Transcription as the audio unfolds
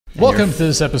Welcome to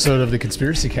this episode of the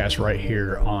Conspiracy Cast right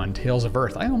here on Tales of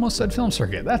Earth. I almost said Film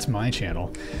Circuit. That's my channel.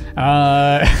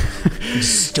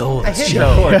 Stole I this hit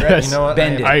show. record, right? Yes. You know what?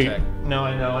 Bend I it. have to check. No,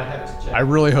 I know. I have to check. I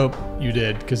really hope you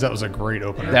did, because that was a great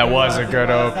opener. That was a good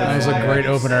opener. That was a great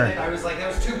opener. I was like,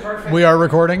 that was too perfect. We are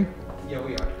recording? Yeah,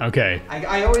 we are. Okay.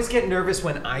 I always get nervous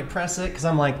when I press it because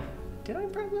I'm like, did I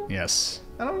press it? Yes.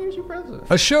 I don't usually press it.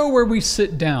 A show where we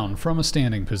sit down from a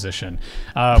standing position.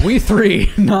 We three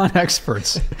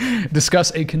non-experts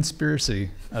discuss a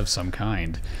conspiracy of some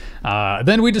kind.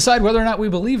 Then we decide whether or not we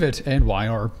believe it and why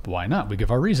or why not. We give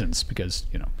our reasons because,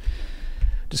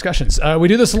 discussions. We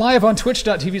do this live on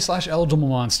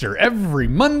twitch.tv/EligibleMonster every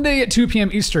Monday at 2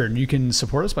 p.m. Eastern. You can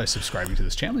support us by subscribing to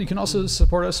this channel. You can also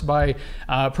support us by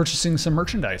purchasing some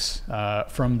merchandise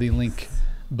from the link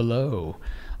below.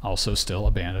 Also, still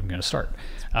a band I'm going to start.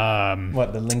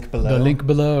 What, the link below? The link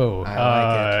below.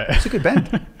 I like it. It's a good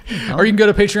band. Or you can go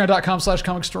to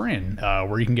patreon.com/comicstorian,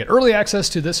 where you can get early access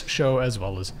to this show as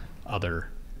well as other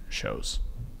shows.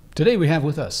 Today we have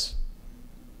with us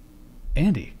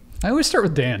Andy. I always start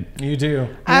with Dan. You do.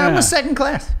 I'm Yeah. a second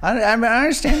class. I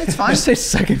understand. It's fine. Just say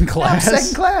second I'm class.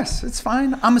 second class. It's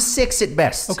fine. I'm a 6 at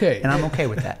best. Okay. And I'm okay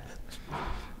with that.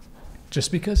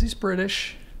 Just because he's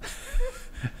British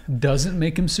doesn't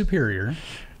make him superior.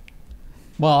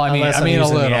 Well, Unless I'm a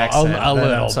using the little, accent, then I'm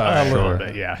a sorry. little Sure.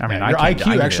 bit, yeah. I mean, Yeah, I your can-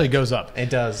 IQ I actually do it. goes up. It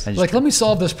does. I just- Like, let me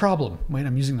solve this problem. Wait,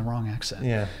 I'm using the wrong accent.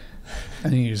 Yeah.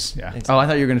 And then you just, yeah. Oh, I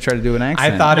thought you were going to try to do an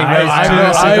accent. I thought he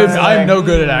was. I'm no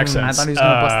good at accents. I thought he was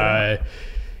gonna bust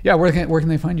Yeah, where can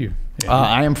they find you? Yeah.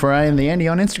 I am Fry the Andy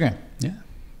on Instagram. Yeah.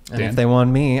 And Dan? if they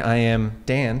want me, I am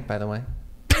Dan, by the way.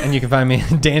 And you can find me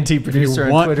Dan T Producer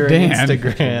on want Twitter Dan, and If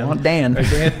you Instagram. want Dan. Or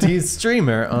Dan T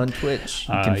Streamer on Twitch.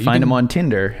 You can find him on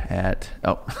Tinder at...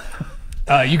 Oh.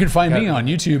 You can find me on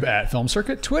YouTube at Film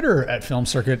Circuit, Twitter at Film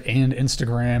Circuit, and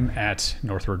Instagram at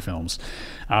Northward Films.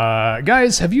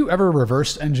 Guys, have you ever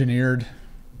reverse engineered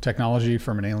technology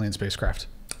from an alien spacecraft?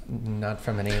 Not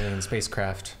from an alien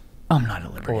spacecraft. I'm not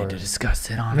at liberty to discuss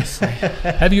it, honestly.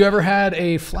 Have you ever had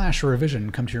a flash or a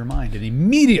vision come to your mind and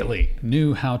immediately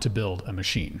knew how to build a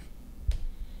machine?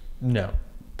 No.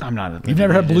 I'm not at liberty You've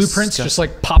never had to blueprints discuss- just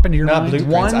like pop into your Not mind?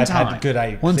 blueprints. One I've time. had good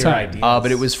One clear time. ideas.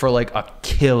 But it was for like a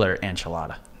killer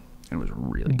enchilada. It was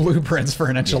really good. Blueprints for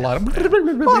an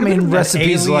enchilada. Well, I mean,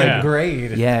 recipes alien like...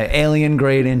 grade. Yeah, alien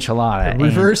grade enchilada. and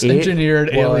Reverse it engineered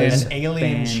alien. was An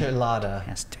alien enchilada.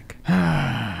 fantastic.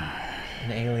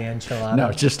 An alien enchilada.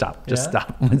 No, just stop. Just Yeah?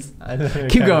 stop. I don't know,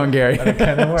 Keep going, Gary. It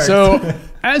kind of works. So,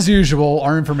 as usual,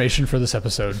 our information for this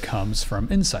episode comes from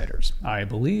insiders. I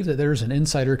believe that there's an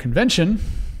insider convention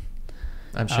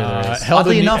I'm sure there is.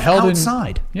 Oddly enough,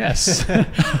 outside. Yes,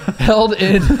 held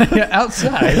in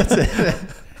outside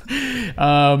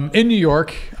in New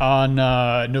York on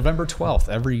November 12th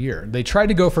every year. They tried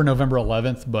to go for November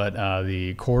 11th, but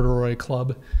the Corduroy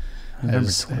Club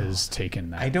has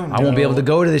taken that. I won't be able to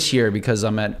go to this year because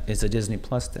it's a Disney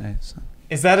Plus day. So.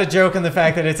 Is that a joke on the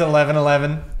fact that it's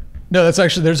 11/11? No, that's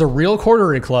actually, there's a real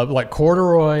Corduroy Club, like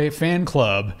Corduroy fan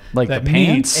club. Like that the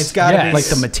pants? meets- It's gotta be- yes. Like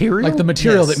the material? Like the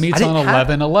material Yes. that meets I on didn't have-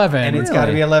 11/11. And it's got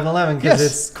to be 11/11 because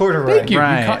Yes. it's corduroy. Thank you. You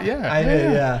Right. caught- yeah. I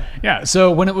did, yeah. Yeah,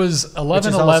 so when it was Which is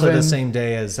 11/11. also the same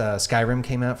day as Skyrim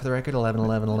came out, for the record,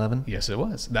 11/11/11. Yes, it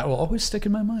was. That will always stick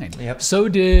in my mind. Yep. So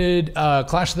did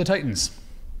Clash of the Titans,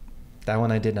 That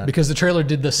one I did not. because the trailer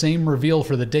did the same reveal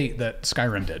for the date that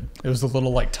Skyrim did. It was the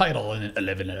little like title and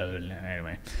 11/11.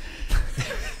 Anyway,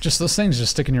 just those things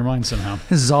just stick in your mind somehow.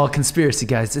 This is all conspiracy,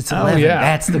 guys. It's 11. yeah.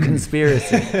 That's the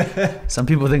conspiracy. Some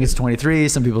people think it's 23.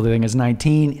 Some people think it's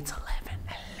 19. It's 11.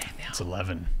 It's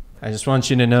 11. I just want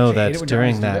you to know hate it that when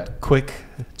during you always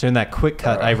do that quick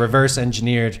cut, I reverse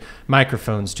engineered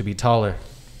microphones to be taller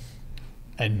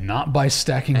And not by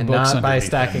stacking and books not by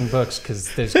underneath them. stacking books,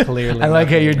 because there's clearly. I like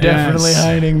how you're nothing. definitely Yes.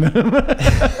 hiding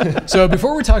them. So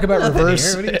before we talk about Nothing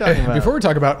reverse, here. What are you talking about? before we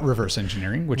talk about reverse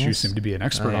engineering, which you Yes. seem to be an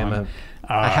expert I am on,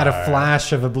 I had a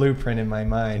flash of a blueprint in my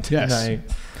mind. Yes. And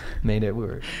I made it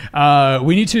work.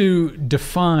 we need to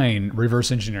define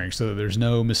reverse engineering so that there's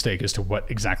no mistake as to what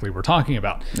exactly we're talking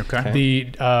about. Okay.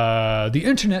 The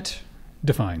internet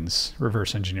defines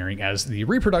reverse engineering as the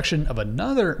reproduction of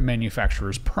another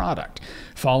manufacturer's product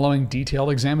following detailed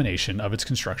examination of its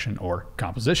construction or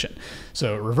composition.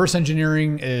 So reverse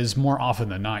engineering is more often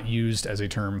than not used as a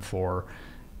term for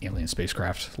alien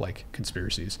spacecraft like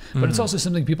conspiracies, but it's also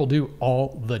something people do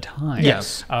all the time.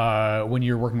 Yes. When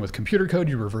you're working with computer code,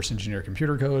 you reverse engineer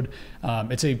computer code.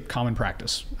 It's a common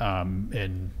practice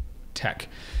in tech.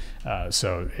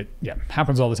 So it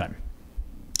happens all the time.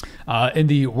 In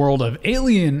the world of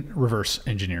alien reverse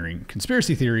engineering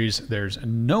conspiracy theories, there's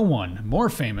no one more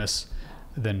famous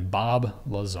than Bob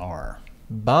Lazar?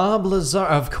 Bob Lazar,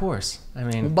 of course. I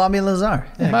mean, Bobby Lazar.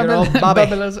 yeah, good old Bobby.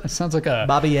 Lazar. Sounds like a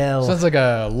Bobby L. Sounds like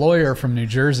a lawyer from New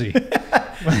Jersey.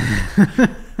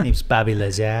 Name's Bobby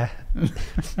Lazar.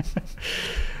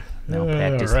 No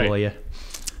practice right. lawyer.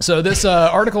 So this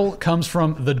article comes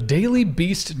from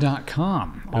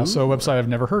thedailybeast.com, also a website I've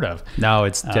never heard of. No,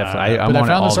 it's definitely. But I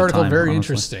found this article very honestly.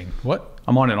 interesting. What?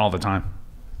 I'm on it all the time.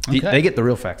 Okay. They get the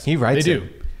real facts. He They writes do.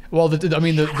 it. Well,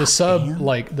 the sub,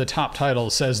 like the top title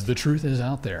says, "The truth is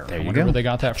out there." I you wonder go. where they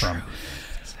got that from.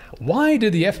 Why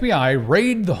did the FBI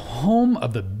raid the home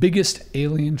of the biggest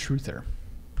alien truther?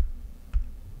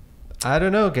 I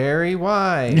don't know, Gary.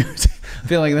 Why? I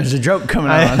feel like there's a joke coming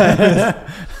on.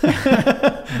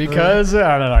 Because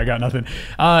I don't know, I got nothing.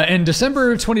 In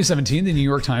December of 2017, the New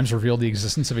York Times revealed the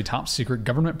existence of a top secret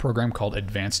government program called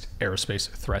Advanced Aerospace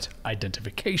Threat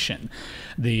Identification.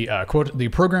 The quote: "The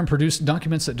program produced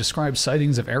documents that describe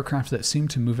sightings of aircraft that seem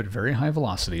to move at very high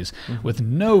velocities with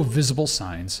no visible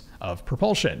signs of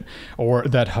propulsion, or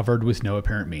that hovered with no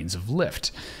apparent means of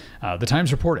lift." The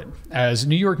Times reported, as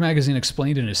New York Magazine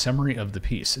explained in a summary of the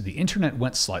piece, the internet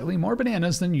went slightly more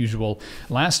bananas than usual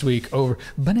last week over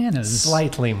bananas.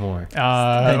 Slightly more.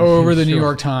 Over the New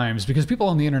York Times, because people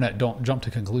on the internet don't jump to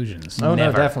conclusions. Oh,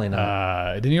 Never. no, definitely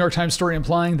not. The New York Times story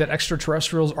implying that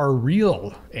extraterrestrials are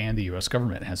real and the U.S.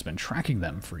 government has been tracking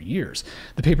them for years.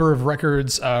 The paper of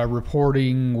records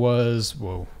reporting was,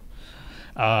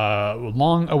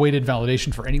 long-awaited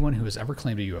validation for anyone who has ever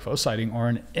claimed a UFO sighting or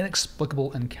an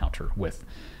inexplicable encounter with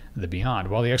the beyond.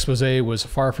 While the expose was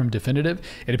far from definitive,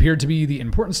 it appeared to be the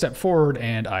important step forward,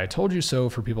 and I told you so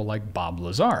for people like Bob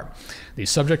Lazar, the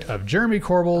subject of Jeremy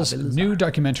Corbell's new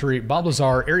documentary, Bob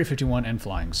Lazar, Area 51 and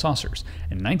Flying Saucers.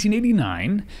 In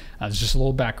 1989, there's just a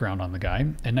little background on the guy.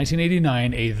 In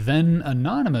 1989, a then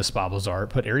anonymous Bob Lazar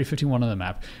put Area 51 on the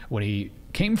map when he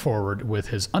came forward with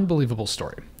his unbelievable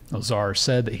story. Lazar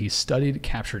said that he studied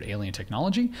captured alien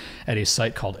technology at a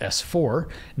site called S4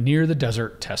 near the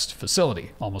Desert Test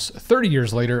Facility. Almost 30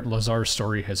 years later, Lazar's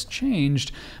story has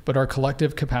changed, but our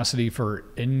collective capacity for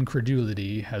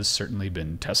incredulity has certainly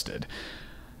been tested.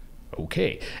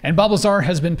 Okay. And Bob Lazar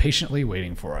has been patiently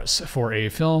waiting for us for a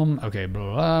film. Okay,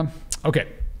 blah, blah. Okay.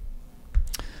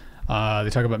 They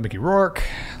talk about Mickey Rourke.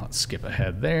 Let's skip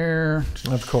ahead there.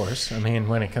 Of course. I mean,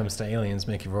 when it comes to aliens,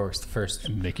 Mickey Rourke's the first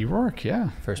Mickey Rourke,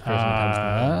 yeah. person that comes to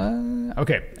mind.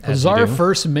 Okay. As you Lazar do.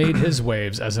 first made his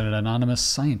waves as an anonymous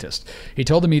scientist. He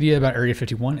told the media about Area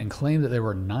 51 and claimed that there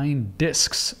were 9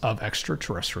 discs of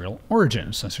extraterrestrial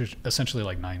origin, so essentially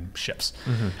like 9 ships,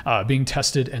 being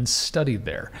tested and studied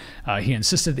there. He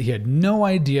insisted that he had no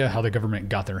idea how the government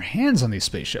got their hands on these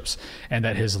spaceships and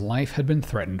that his life had been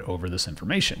threatened over this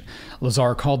information.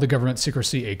 Lazar called the government's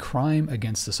secrecy a crime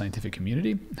against the scientific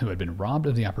community, who had been robbed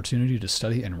of the opportunity to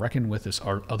study and reckon with this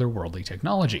otherworldly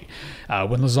technology.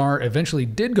 When Lazar eventually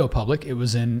did go public, it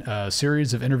was in a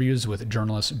series of interviews with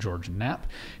journalist George Knapp,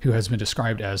 who has been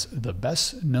described as the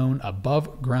best known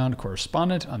above ground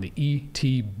correspondent on the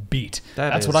ET beat.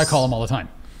 That's what I call him all the time.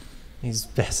 He's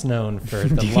best known for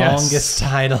the Yes. longest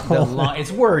title.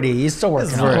 It's wordy. He's still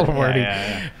working on it. Wordy.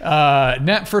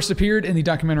 Knapp first appeared in the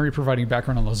documentary providing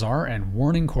background on Lazar and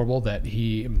warning Corbell that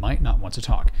he might not want to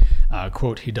talk.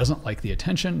 Quote, "He doesn't like the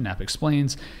attention," Knapp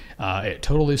explains. "It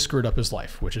totally screwed up his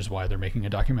life," which is why they're making a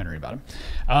documentary about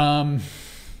him.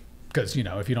 Because, you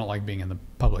know, if you don't like being in the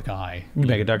public eye, You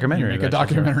make a documentary. you make a about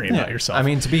yourself. documentary about yourself. I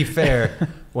mean, to be fair,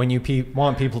 when you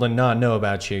want people to not know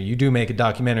about you, you do make a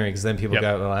documentary because then people Yep.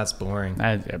 go, well, that's boring.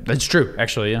 That's true.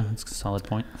 Actually, yeah, that's a solid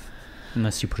point.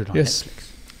 Unless you put it on Yes.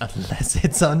 Netflix. Unless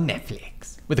it's on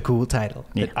Netflix with a cool title.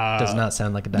 Yeah. It does not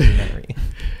sound like a documentary.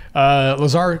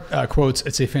 Lazar quotes,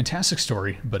 "It's a fantastic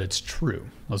story, but it's true."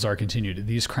 Lazar continued,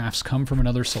 "These crafts come from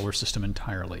another solar system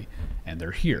entirely, and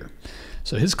they're here."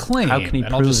 So his claim, How can he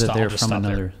and I'll prove just that stop- they're I'll just from stop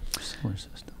there. another solar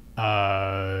system?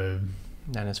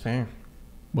 That is fair.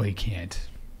 Well, he can't.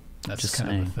 That's Just kind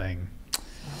saying. of the thing.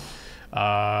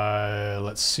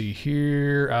 Let's see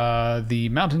here. The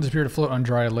mountains appear to float on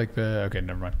dry lake. Okay,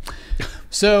 never mind.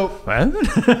 So What?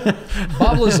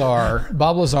 Bob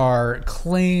Lazar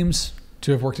claims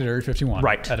to have worked at Area 51.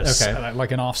 Right. At Okay.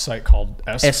 like an offsite called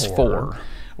S4, S4.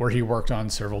 where he worked on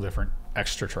several different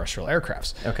extraterrestrial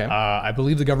aircrafts. Okay. I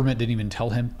believe the government didn't even tell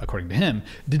him, according to him,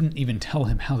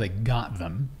 how they got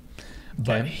them.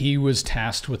 But Okay. he was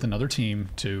tasked with another team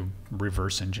to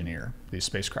reverse engineer these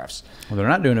spacecrafts. Well, they're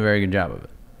not doing a very good job of it,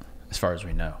 as far as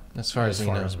we know. As far as we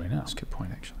know. as we know. That's a good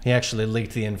point, actually. He actually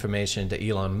leaked the information to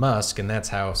Elon Musk, and that's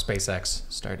how SpaceX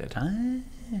started.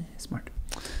 Smart.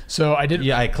 So I did.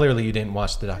 Clearly you didn't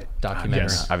watch the documentary.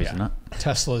 Yes. Obviously not.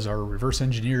 Teslas are reverse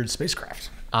engineered spacecraft.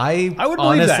 I would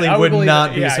believe that. honestly I would would believe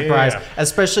not it. be Yeah, yeah, surprised, yeah.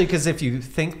 especially because if you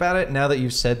think about it, now that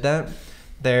you've said that,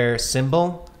 their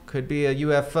symbol could be a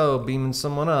UFO beaming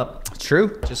someone up. It's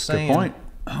true. Just saying. Good point.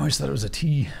 I always thought it was a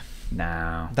T.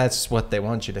 No. That's what they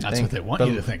want you to That's think. what they want But-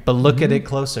 you to think. But look at it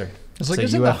closer. It's like, a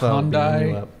isn't the UFO beaming you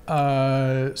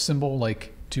Hyundai up. symbol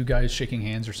like two guys shaking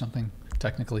hands or something,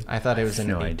 technically? I thought it was an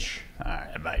No H.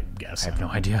 I guess. I have no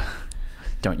idea.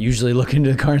 Don't usually look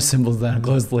into car symbols that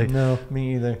closely. No,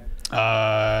 me either.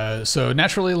 So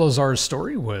naturally, Lazar's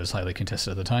story was highly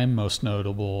contested at the time. Most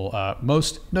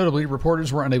notably,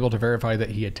 reporters were unable to verify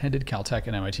that he attended Caltech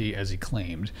and MIT as he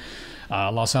claimed.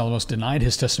 Los Alamos denied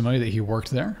his testimony that he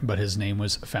worked there, but his name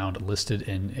was found listed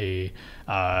in a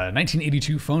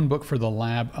 1982 phone book for the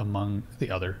lab among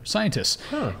the other scientists,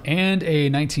 and a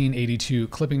 1982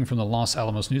 clipping from the Los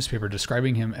Alamos newspaper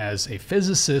describing him as a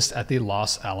physicist at the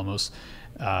Los Alamos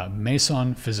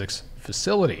Mason Physics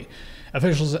Facility.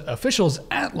 Officials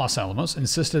at Los Alamos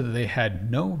insisted that they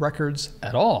had no records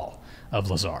at all of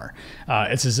Lazar.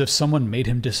 It's as if someone made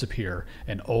him disappear.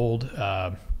 An old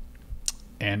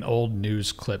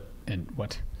news clip. And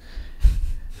what?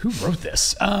 Who wrote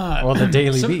this? Well, the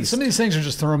Daily some, Beast. Some of these things are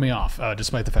just throwing me off,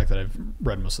 despite the fact that I've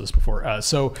read most of this before.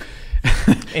 So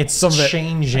It's some of it-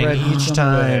 changing read each some of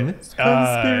time.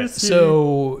 it.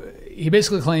 So he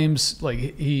basically claims, like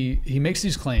he makes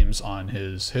these claims on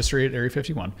his history at Area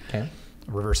 51. Okay.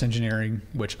 Reverse engineering,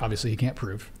 which obviously he can't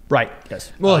prove. Right.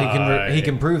 Yes. Well, he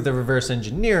can prove the reverse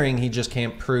engineering. He just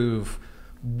can't prove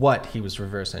what he was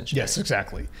reverse engineering. Yes,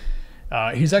 exactly.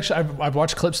 He's actually, I've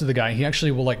watched clips of the guy. He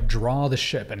actually will like draw the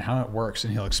ship and how it works,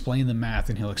 and he'll explain the math,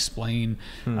 and he'll explain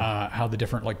how the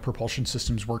different like propulsion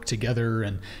systems work together.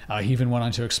 And he even went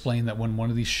on to explain that when one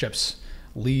of these ships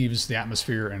leaves the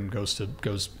atmosphere and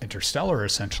goes interstellar,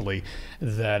 essentially,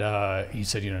 that he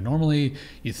said, normally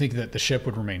you think that the ship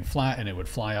would remain flat and it would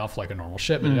fly off like a normal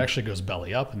ship, but it actually goes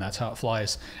belly up, and that's how it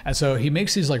flies. And so he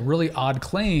makes these like really odd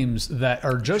claims that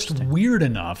are just weird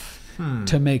enough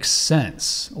to make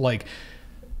sense. Like,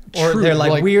 Or true, they're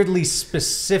like weirdly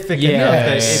specific Yeah, enough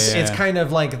that yeah. it's kind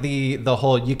of like the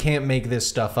whole you can't make this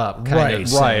stuff up kind Right, of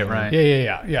saying. right.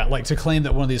 Yeah. Like to claim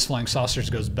that one of these flying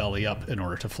saucers goes belly up in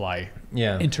order to fly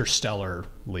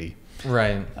interstellarly,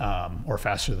 Right. or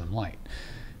faster than light.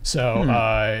 So,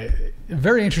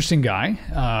 very interesting guy,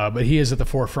 but he is at the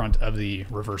forefront of the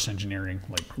reverse engineering,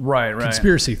 like Right.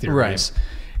 conspiracy theories.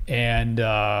 And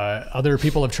other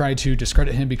people have tried to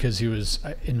discredit him because he was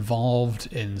involved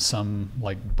in some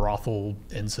like brothel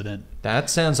incident. That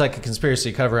sounds like a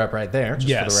conspiracy cover up right there, just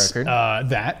Yes, for the record.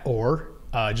 that or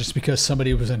just because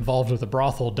somebody was involved with a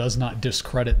brothel does not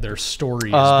discredit their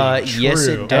story as being true. Yes,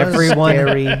 it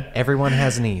does. Everyone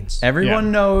has needs.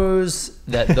 Everyone knows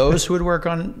that those who would work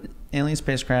on alien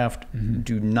spacecraft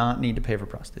do not need to pay for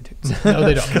prostitutes. No,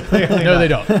 they don't. No, they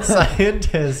don't.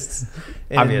 Scientists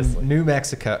in Obviously. New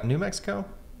Mexico. New Mexico?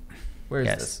 Where is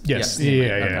Yes. this? Yes. New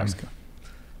Yeah. Mexico.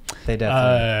 They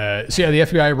definitely. So yeah, the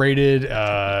FBI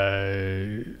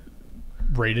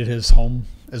raided his home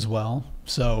as well.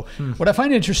 So what I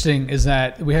find interesting is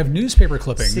that we have newspaper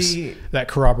clippings that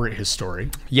corroborate his story.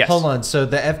 Yes. Hold on. So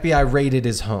the FBI raided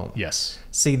his home. Yes.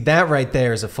 See, that right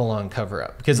there is a full-on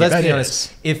cover-up. Because let's that be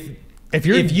honest, is. if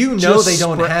you're you know just they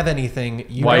don't have anything,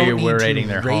 you Why don't you need were to raiding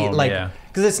their raid, home, like, yeah.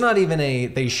 because it's not even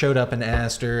they showed up and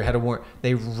asked or had a warrant.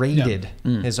 They raided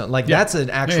his own. Like, Yeah. that's an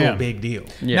actual Yeah. big deal.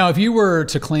 Yeah. Now, if you were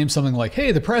to claim something like,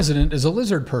 "Hey, the president is a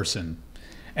lizard person,"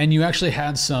 and you actually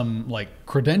had some like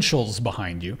credentials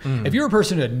behind you, if you were a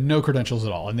person who had no credentials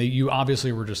at all, and you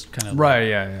obviously were just kind of Right.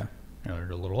 Yeah.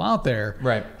 you're a little out there,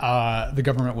 Right. The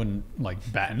government wouldn't like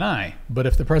bat an eye. But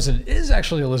if the president is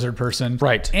actually a lizard person,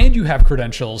 Right. and you have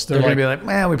credentials, They're they're going like, to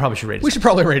be like, we probably should raid. we should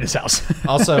probably raid his house.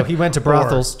 Also, he went to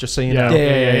brothels, just so you know.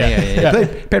 Yeah.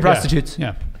 Paid prostitutes.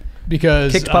 Yeah,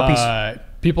 because Kicked puppies.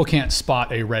 People can't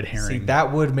spot a red See, herring.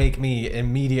 that would make me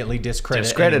immediately discredit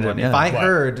Discredit anyone. him, If yeah. I What?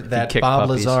 heard that kicked Bob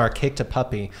puppies. Lazar kicked a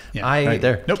puppy, Yeah. Right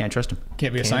there. Nope. Can't trust him.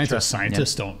 Can't be a Can't scientist. trust them.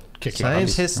 Scientists don't kick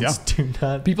Scientists puppies. Yeah. do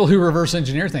not. People who reverse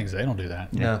engineer things, they don't do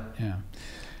that. No.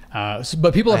 Yeah.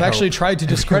 But people have I actually hope. tried to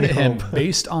discredit I him hope.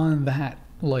 based on that,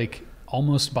 like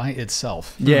almost by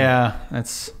itself. Yeah.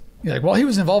 That's. You're like, well, he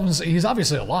was involved in. He's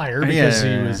obviously a liar because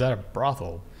he was at a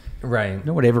brothel. Right.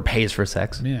 Nobody ever pays for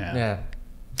sex. Yeah. Yeah.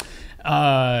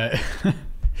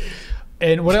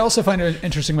 And what I also find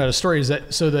interesting about his story is that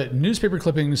the newspaper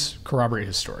clippings corroborate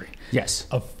his story. Yes.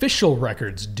 Official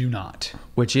records do not,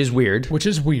 Which is weird. which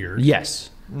is weird.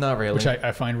 Yes. Not really. Which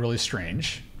I find really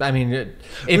strange. I mean, if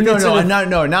No, it's no, in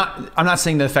a- I'm not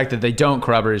saying the fact that they don't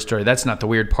corroborate his story. That's not the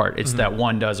weird part. It's that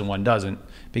one does and one doesn't.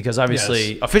 Because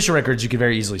obviously, Yes. official records you could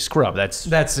very easily scrub. That's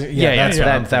That's yeah, that's that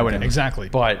what I'm that would thinking. Exactly.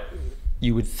 But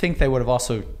you would think they would have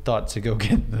also thought to go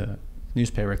get the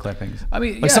newspaper clippings. I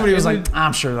mean, Like yeah, somebody was I like,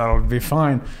 I'm sure that'll be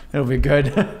fine. It'll be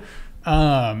good.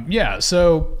 yeah.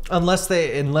 So Unless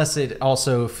it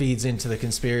also feeds into the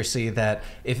conspiracy that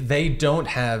if they don't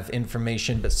have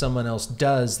information but someone else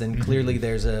does, then clearly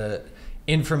there's a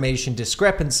information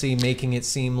discrepancy, making it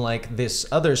seem like this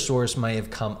other source might have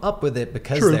come up with it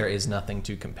because True. there is nothing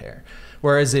to compare.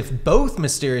 Whereas if both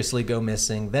mysteriously go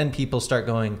missing, then people start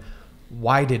going,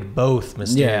 why did both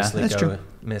mysteriously that's go true.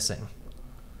 missing?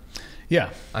 yeah.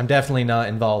 I'm definitely not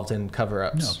involved in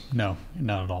cover-ups. No,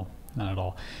 not at all. Not at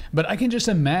all. But I can just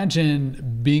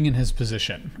imagine being in his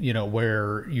position,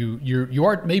 where you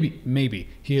are maybe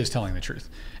he is telling the truth.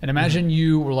 And imagine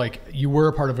you were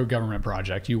a part of a government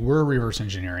project, you were reverse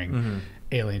engineering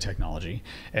alien technology,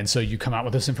 and so you come out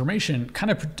with this information kind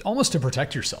of almost to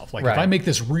protect yourself. Like if I make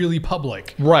this really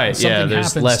public, and something There's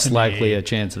happens less to likely me, a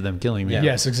chance of them killing me.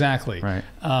 Yes, exactly. Right.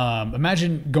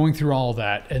 Imagine going through all of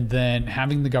that and then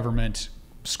having the government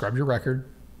scrub your record,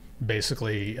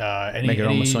 basically. Make it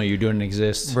almost like you don't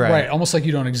exist. Right. Almost like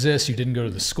you don't exist. You didn't go to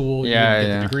the school. You didn't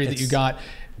get the degree that you got.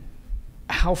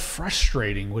 How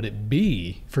frustrating would it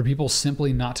be for people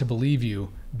simply not to believe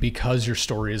you because your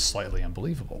story is slightly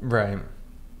unbelievable? Right.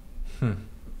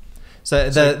 So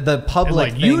the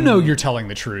public And thing, you're telling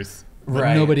the truth, but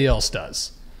Right. nobody else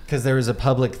does. because there was a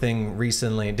public thing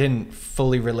recently. It didn't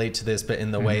fully relate to this, but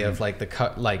in the way of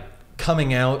like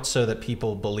coming out so that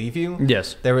people believe you.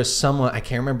 Yes. There was someone, I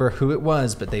can't remember who it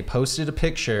was, but they posted a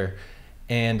picture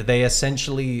and they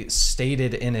essentially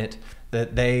stated in it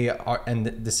that they are, and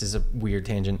this is a weird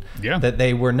tangent, that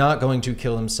they were not going to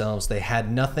kill themselves. They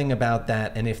had nothing about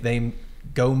that. And if they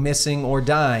go missing or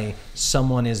die,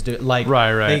 someone is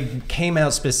right. They came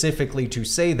out specifically to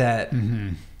say that,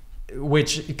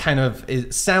 which kind of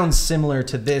sounds similar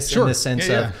to this in the sense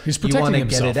of He's you want to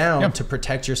get himself. it out to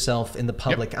protect yourself in the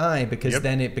public eye, because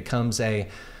then it becomes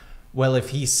well, if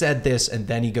he said this and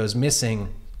then he goes missing,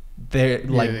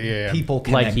 people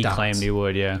connect Like he dots. claimed he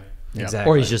would, Exactly.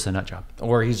 Or he's just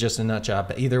a nut job.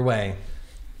 But either way,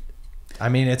 I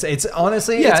mean, it's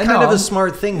honestly, it's kind of a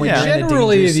smart thing when you're in a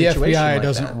Generally, dangerous the situation FBI like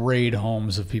doesn't that. raid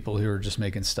homes of people who are just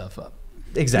making stuff up.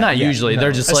 Exactly. Not usually. No.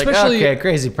 They're just Especially- like, okay,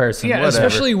 crazy person. Yeah, whatever.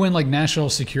 especially when like national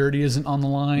security isn't on the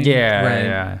line.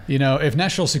 Yeah. If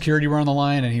national security were on the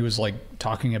line and he was like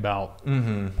talking about, I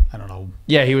don't know.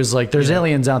 Yeah, he was like, there's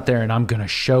aliens out there and I'm going to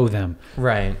show them.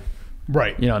 Right.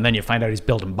 Right. And then you find out he's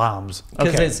building bombs.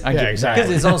 Because Okay, it's, I get exactly.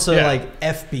 Because it's also Yeah. like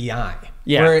FBI.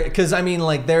 Yeah. Because I mean,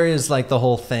 like there is like the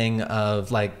whole thing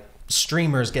of like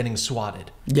streamers getting swatted.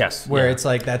 Yes. Where it's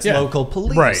like that's local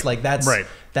police. Right. Like that's Right.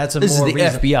 that's a This is more the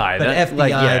reason- FBI. But That- FBI, like,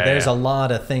 yeah, there's yeah. a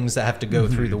lot of things that have to go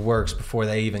through the works before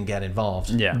they even get involved.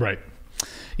 Yeah. Right.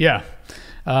 Yeah.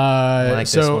 I like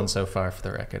this so one so far, for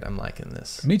the record. I'm liking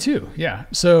this. me too. Yeah.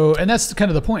 So, and that's kind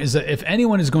of the point, is that if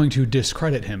anyone is going to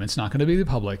discredit him, it's not going to be the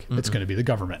public. It's going to be the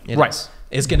government. It Right. is.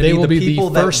 It's going to They be will the be the people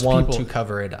that first want people- to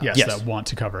cover it up. Yes, that want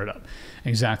to cover it up.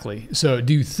 Exactly. So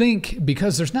do you think,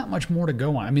 because there's not much more to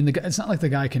go on, I mean, it's not like the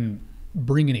guy can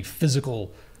bring any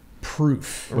physical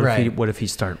proof. What if he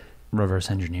start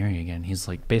reverse engineering again? He's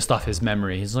like, based off his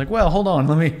memory, he's like, well, hold on,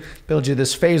 let me build you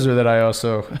this phaser that I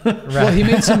also. Well, he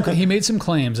made some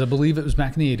claims. I believe it was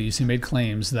back in the 80s. He made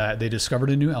claims that they discovered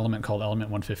a new element called element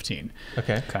 115.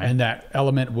 Okay. And that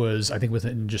element was, I think,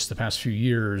 within just the past few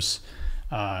years.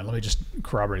 Let me just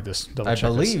corroborate this. I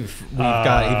believe we've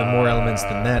got even more elements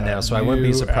than that now, so I wouldn't be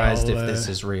new surprised if this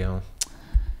is real.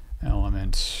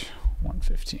 Element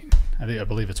 115. I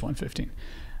believe it's 115.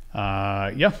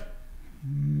 Yeah.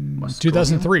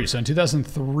 2003. So in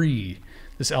 2003,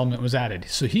 this element was added.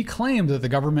 So he claimed that the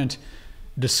government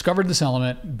discovered this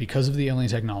element because of the alien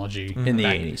technology In the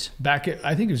 80s.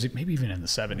 I think it was maybe even in the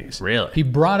 70s. Really? He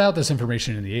brought out this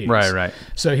information in the 80s. Right.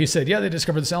 So he said, yeah, they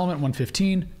discovered this element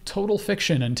 115, total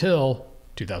fiction until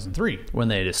 2003, When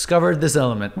they discovered this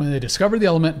element. when they discovered the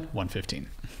element 115.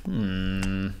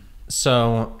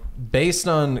 So, based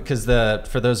on, because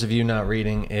for those of you not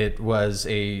reading, it was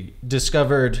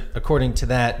discovered, according to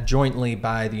that, jointly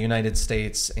by the United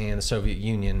States and the Soviet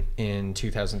Union in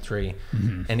 2003,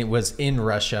 and it was in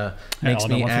Russia. Makes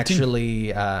element me 115?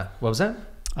 actually, what was that?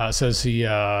 It says he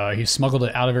smuggled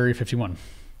it out of Area 51.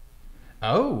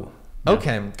 Oh,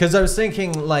 okay. Because I was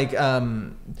thinking, like,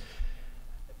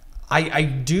 I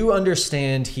do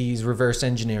understand he's reverse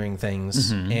engineering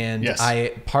things, and Yes.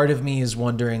 part of me is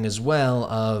wondering as well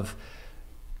of,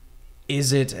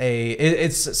 is it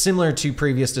it's similar to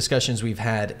previous discussions we've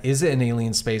had. Is it an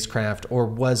alien spacecraft, or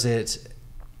was it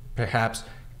perhaps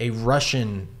a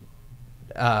Russian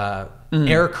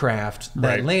aircraft that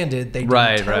Right. landed? They didn't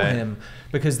Right, tell right. him,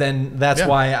 Because then that's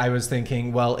why I was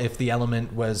thinking, well, if the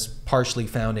element was partially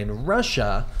found in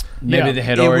Russia, maybe they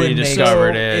had already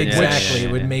discovered it. Exactly.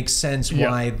 It would make sense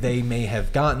why they may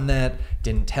have gotten that,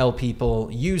 didn't tell people,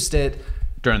 used it.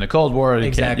 During the Cold War,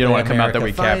 Exactly. you don't want to come out that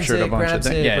America we captured a bunch of grabs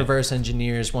things. it, Yeah. reverse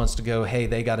engineers, wants to go, hey,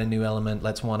 they got a new element,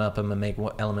 let's one-up them and make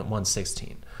element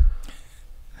 116.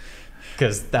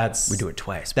 Because We do it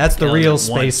twice. That's the real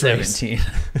space race. 117.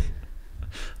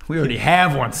 We already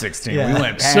have 116. Yeah. We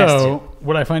went past So, it.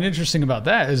 what I find interesting about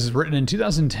that is written in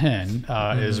 2010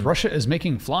 is Russia is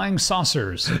making flying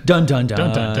saucers. Dun, dun, dun.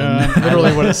 Dun, dun, dun.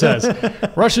 Literally what it says.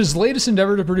 Russia's latest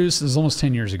endeavor to produce, this is almost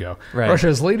 10 years ago. Right.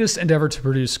 Russia's latest endeavor to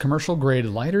produce commercial grade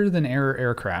lighter than air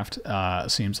aircraft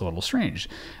seems a little strange.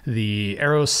 The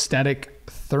aerostatic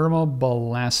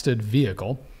thermoballasted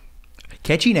vehicle.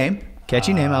 Catchy name.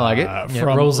 Catchy name. I like it. Yeah,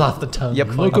 rolls off the tongue. Yep.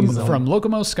 From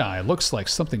Lokomo Sky looks like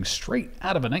something straight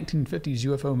out of a 1950s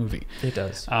UFO movie. It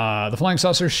does. The flying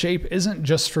saucer shape isn't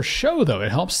just for show, though. It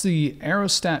helps the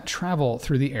aerostat travel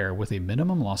through the air with a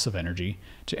minimum loss of energy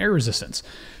to air resistance.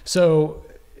 So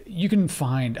you can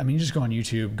find, I mean, you just go on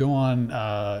YouTube, go on,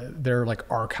 there are like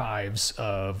archives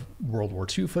of World War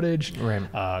II footage,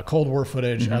 Right. Cold War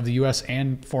footage of the U.S.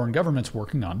 and foreign governments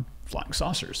working on flying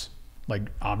saucers. Like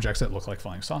objects that look like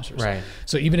flying saucers. Right.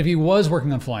 So even if he was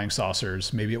working on flying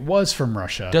saucers, maybe it was from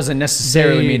Russia. Doesn't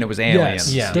necessarily mean it was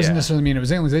aliens. Yeah. Doesn't necessarily mean it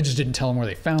was aliens. They just didn't tell them where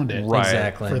they found it. Right.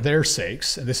 Exactly. For their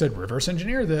sakes. And they said, reverse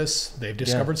engineer this. They've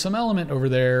discovered some element over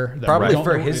there. That Probably we don't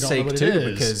for know- his we don't know sake what too, it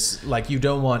is. because like you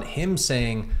don't want him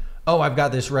saying, "Oh, I've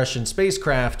got this Russian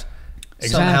spacecraft."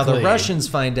 Somehow the Exactly. Russians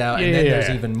find out, and then there's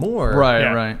even more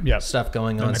Right. Yeah. stuff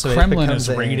going on. And the So it Kremlin becomes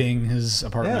is raiding his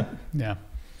apartment. Yeah.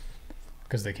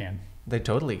 Because they can. They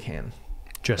totally can.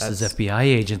 Just as FBI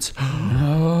agents.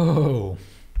 Oh.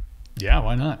 Yeah,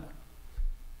 why not?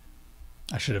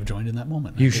 I should have joined in that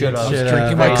moment. You should I have. was Should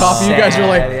drinking have. my coffee. You guys are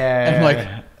like, Yeah, I'm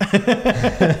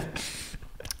like,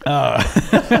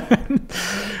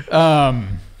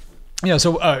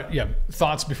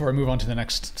 thoughts before I move on to the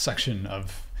next section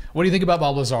of what do you think about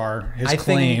Bob Lazar, his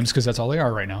claims, because that's all they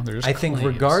are right now. They're just I think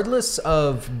claims. regardless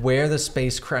of where the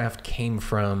spacecraft came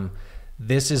from,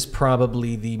 this is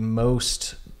probably the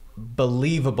most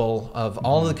believable of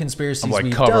all the conspiracies Of, like,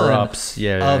 we've cover-ups. done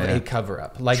Yeah. a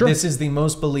cover-up. Like Sure. this is the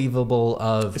most believable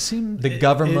of seemed- the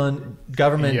government.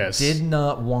 Government Yes. did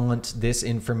not want this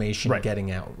information Right.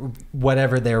 getting out.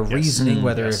 Whatever their reasoning,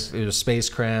 whether Yes. it was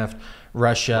spacecraft,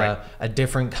 Russia, a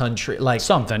different country, like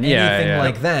Something. anything Yeah.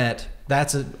 like that.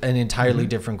 That's an entirely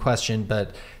different question,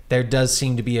 but there does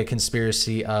seem to be a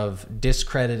conspiracy of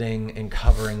discrediting and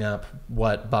covering up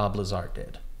what Bob Lazar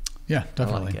did. Yeah,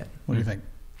 definitely. it. What do you think?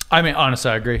 I mean, honestly,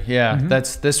 I agree. Yeah,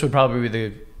 this would probably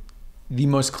be the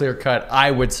most clear cut, I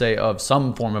would say, of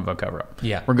some form of a cover up.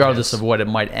 Yeah. Regardless of what it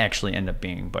might actually end up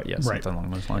being, but yes, Right. something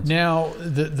along those lines. Now,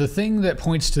 the thing that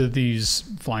points to these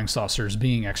flying saucers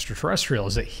being extraterrestrial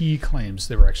is that he claims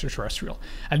they were extraterrestrial.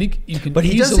 I think you can But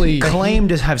he easily doesn't claim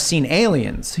to have seen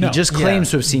aliens. No. He just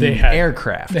claims to have seen They had-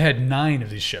 aircraft. They had 9 of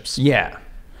these ships. Yeah.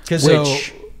 So,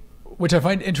 Which which I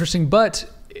find interesting, but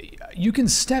you can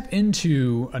step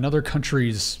into another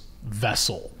country's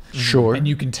vessel. Sure. And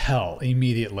you can tell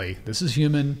immediately this is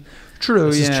human. True,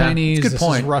 This is yeah. Chinese. It's a good this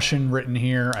point. is Russian written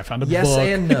here. I found a Yes book.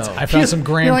 and no. I found some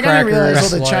graham You're like, I didn't realize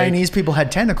crackers. all the Chinese people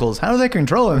had tentacles. How are they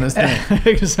controlling this thing?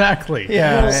 Exactly.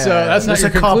 Yeah. So that's not There's your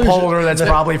a cup conclusion. holder that's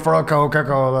probably for a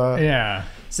Coca-Cola. Yeah.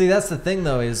 See, that's the thing,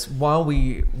 though, is while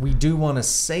we do want to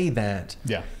say that,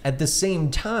 Yeah. at the same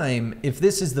time, if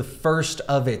this is the first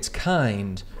of its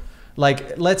kind,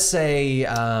 like let's say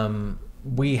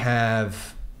we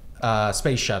have a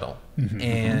space shuttle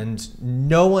and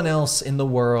no one else in the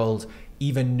world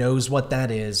even knows what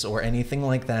that is or anything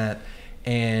like that.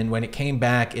 And when it came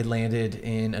back, it landed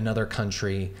in another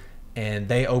country and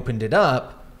they opened it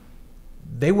up,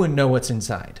 they wouldn't know what's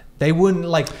inside. They wouldn't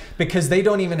because they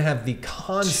don't even have the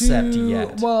concept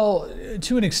yet. Well,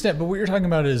 to an extent, but what you're talking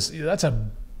about is that's a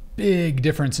big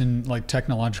difference in like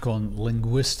technological and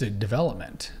linguistic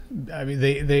development. I mean,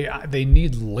 they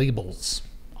need labels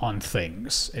on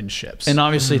things in ships. And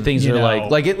obviously things You are know.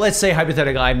 let's say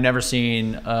hypothetically, I've never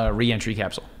seen a re-entry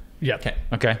capsule. yeah.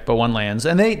 Okay, but one lands,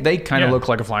 and they kind of Yeah. look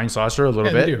like a flying saucer a little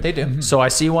Yeah, bit. they do. They do. So I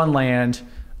see one land,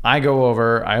 I go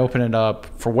over, I open it up.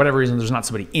 For whatever reason, there's not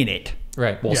somebody in it.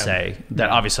 Right. We'll Yeah. say that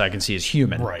obviously I can see as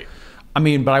human. Right. I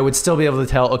mean, but I would still be able to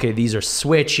tell. Okay, these are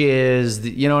switches.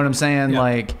 You know what I'm saying? Yeah.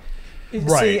 Like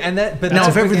Right. See, and that, but now,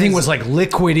 that's if everything because- was like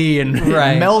liquidy and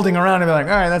Right. melding around, I'd be like,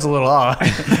 all right, that's a little odd.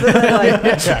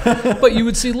 Yeah. But you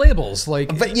would see labels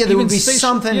like. But yeah, there even would be space-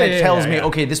 something yeah, that yeah, tells yeah, me, yeah.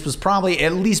 okay, this was probably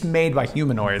at least made by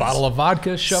humanoids. Bottle of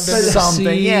vodka shoved But into the something,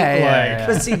 seat, yeah, yeah, like, yeah.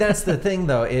 But see, that's the thing,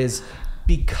 though, is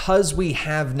because we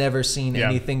have never seen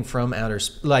anything from outer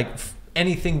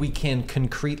anything we can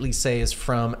concretely say is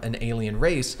from an alien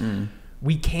race,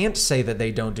 we can't say that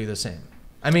they don't do the same.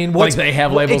 I mean, like they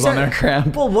have labels on their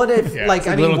crap. Well, what if, like,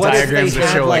 I mean, what if they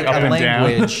have like a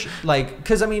language, like,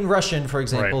 because I mean, Russian, for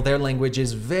example, their language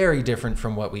is very different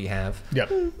from what we have.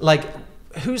 Yep. Like,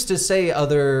 who's to say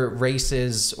other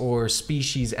races or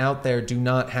species out there do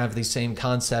not have the same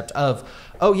concept of,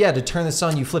 oh yeah, to turn this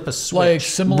on, you flip a switch. Like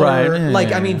similar,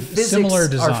 like, I mean, physics similar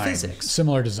design, are physics.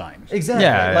 Similar design. Exactly.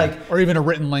 Yeah, like, or even a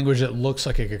written language that looks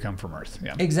like it could come from Earth.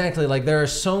 Yeah. Exactly. Like, there are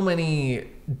so many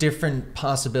different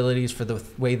possibilities for the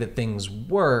way that things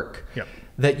work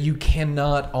that you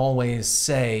cannot always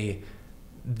say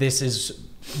this is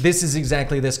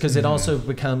exactly this, because it also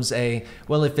becomes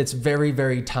well, if it's very,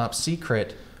 very top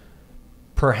secret,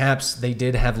 perhaps they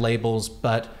did have labels,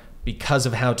 but because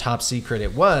of how top secret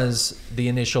it was, the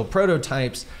initial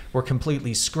prototypes were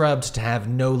completely scrubbed to have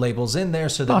no labels in there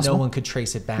so that no one could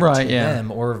trace it back to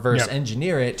them or reverse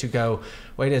engineer it to go,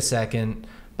 wait a second,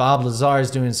 Bob Lazar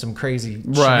is doing some crazy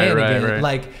shenanigans. Right.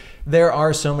 Like, there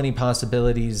are so many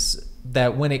possibilities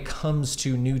that when it comes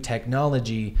to new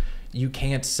technology, you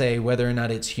can't say whether or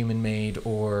not it's human-made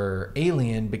or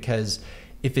alien, because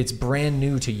if it's brand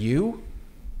new to you,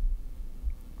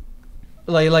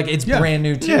 like it's brand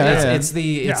new to you. It's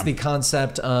the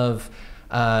concept of,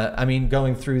 I mean,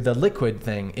 going through the liquid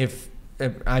thing. If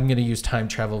I'm going to use time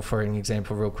travel for an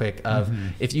example real quick of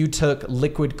if you took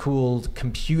liquid-cooled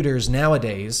computers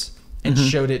nowadays and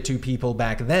showed it to people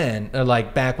back then,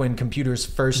 like back when computers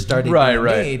first started being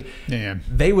made,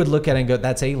 they would look at it and go,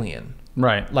 that's alien.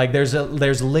 Right. Like there's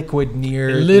liquid near.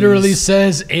 It literally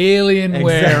says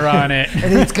Alienware on it.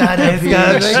 And it's got a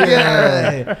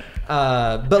future.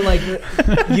 But like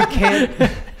you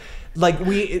can't,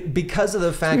 like because of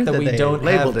the fact that we don't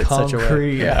have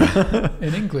concrete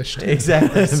in English too.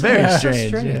 Exactly. It's very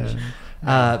strange.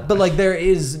 But like there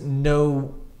is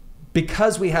no,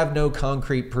 because we have no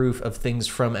concrete proof of things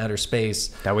from outer space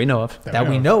that we know of.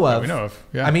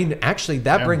 Yeah. I mean, actually,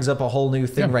 that brings up a whole new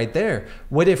thing right there.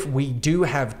 What if we do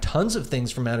have tons of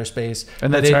things from outer space,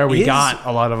 and that's where we got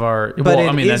a lot of our? But well,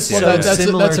 I mean, that's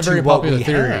a very popular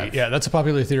theory. Yeah, that's a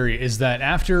popular theory. Is that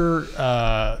after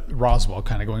Roswell,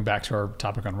 kind of going back to our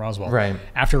topic on Roswell, right?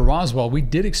 After Roswell, we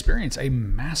did experience a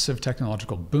massive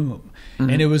technological boom,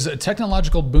 and it was a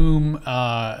technological boom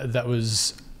that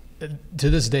was, to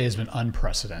this day, has been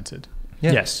unprecedented.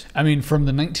 Yeah. Yes. I mean, from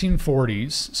the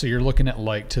 1940s, so you're looking at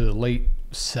like to the late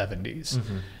 70s,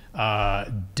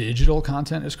 digital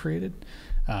content is created.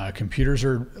 Computers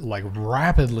are like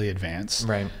rapidly advanced.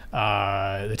 Right.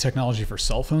 The technology for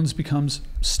cell phones becomes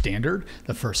standard.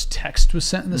 The first text was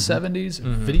sent in the 70s.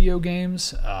 Video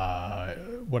games.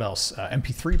 What else?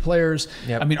 MP3 players.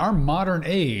 Yep. I mean, our modern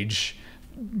age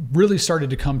really started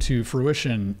to come to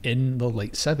fruition in the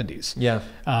late 70s. Yeah.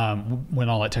 When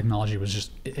all that technology was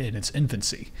just in its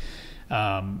infancy.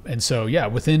 And so,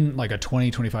 within like a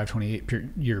 20, 25, 28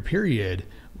 year period,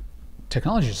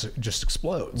 technology just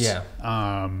explodes. Yeah.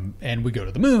 And we go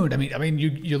to the moon. I mean,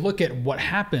 you look at what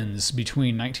happens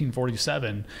between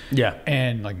 1947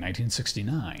 and like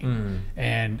 1969,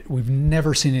 and we've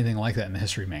never seen anything like that in the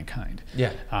history of mankind.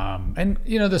 Yeah. And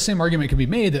the same argument can be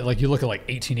made that like you look at like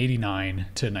 1889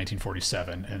 to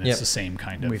 1947, and it's the same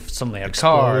kind of. We've suddenly had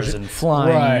cars and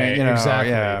flying, right?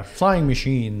 Exactly. Flying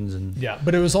machines and. Yeah,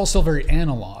 but it was also very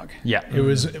analog. Yeah. It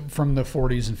was from the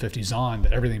 40s and 50s on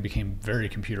that everything became very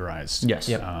computerized. Yes.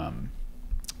 Yep.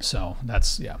 So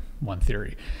that's one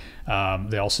theory.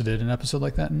 They also did an episode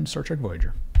like that in Star Trek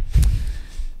Voyager.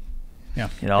 Yeah,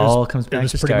 it all comes back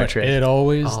to Star Trek. It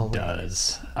always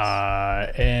does.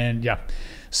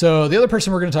 So the other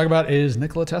person we're going to talk about is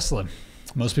Nikola Tesla.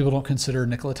 Most people don't consider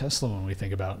Nikola Tesla when we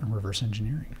think about reverse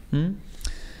engineering.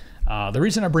 The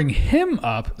reason I bring him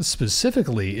up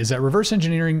specifically is that reverse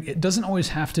engineering, it doesn't always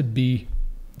have to be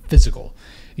physical.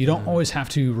 You don't always have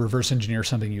to reverse engineer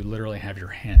something you literally have your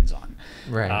hands on.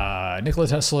 Right. Nikola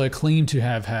Tesla claimed to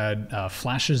have had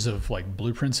flashes of like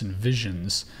blueprints and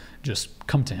visions just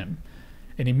come to him.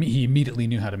 And he immediately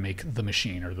knew how to make the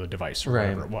machine or the device or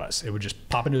whatever it was. It would just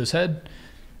pop into his head,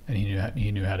 and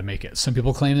he knew how to make it. Some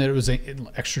people claim that it was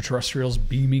extraterrestrials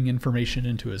beaming information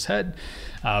into his head,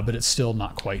 but it's still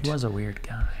not quite. He was a weird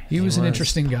guy. He was an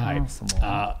interesting guy.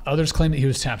 Others claim that he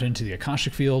was tapped into the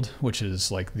Akashic field, which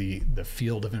is like the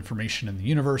field of information in the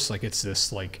universe. Like it's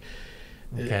this like,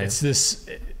 it's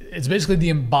basically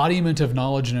the embodiment of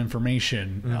knowledge and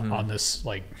information on this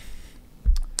like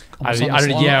almost on I this,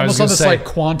 don't- yeah, I was almost on gonna this say- like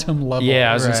quantum level.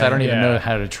 Yeah, I was gonna say I don't even Yeah. know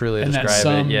how to truly And that describe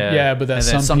some- it. Yeah, yeah, but that and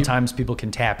some then peop- sometimes people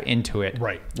can tap into it,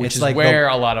 Right. Which It's is like where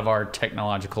a lot of our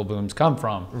technological booms come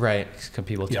from. Right. Because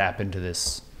people Yeah. tap into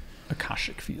this.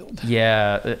 Akashic field.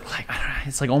 Yeah, like I don't know,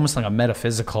 it's like almost like a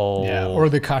metaphysical. Yeah, or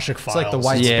the Akashic files. It's like the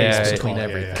white Yeah, space between yeah,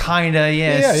 everything. yeah. Kinda,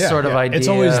 yeah, sort of idea. It's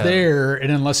always there, and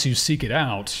unless you seek it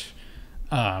out,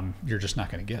 you're just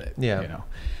not going to get it. Yeah. You know.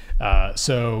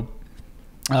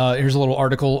 Here's a little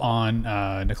article on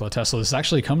Nikola Tesla. This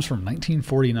actually comes from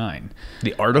 1949.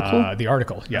 The article. The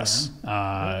article, yes.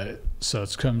 So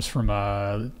it comes from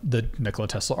the Nikola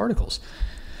Tesla articles.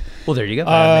 Well, there you go.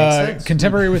 That makes sense.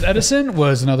 Contemporary with Edison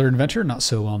was another inventor, not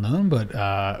so well known, but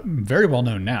very well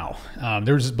known now.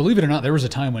 There was, believe it or not, there was a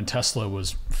time when Tesla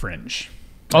was fringe.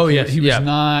 Oh, He- yes, he was yeah.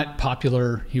 not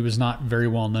popular. He was not very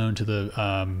well known to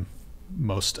the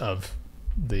most of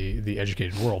the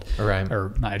educated world, Right.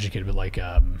 Or not educated, but like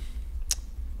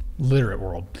literate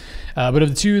world. But of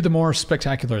the two, the more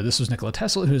spectacular, this was Nikola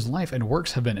Tesla, whose life and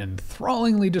works have been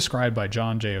enthrallingly described by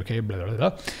John J. OK. Blah,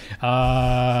 blah,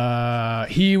 blah.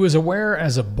 He was aware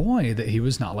as a boy that he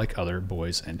was not like other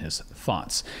boys in his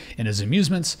thoughts, in his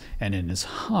amusements, and in his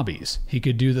hobbies. He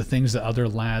could do the things that other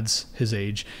lads his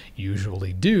age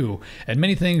usually do, and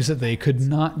many things that they could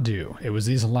not do. It was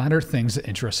these latter things that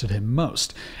interested him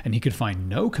most, and he could find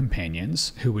no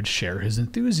companions who would share his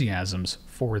enthusiasms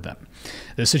for them.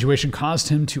 This situation caused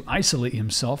him to isolate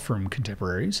himself from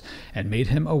contemporaries and made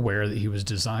him aware that he was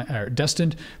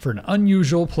destined for an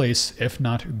unusual place, if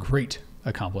not great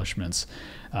accomplishments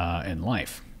in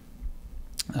life.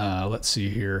 Let's see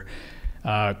here.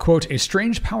 Quote, a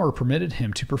strange power permitted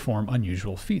him to perform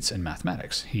unusual feats in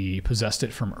mathematics. He possessed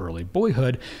it from early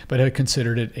boyhood, but had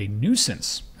considered it a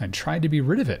nuisance and tried to be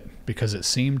rid of it because it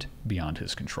seemed beyond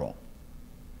his control.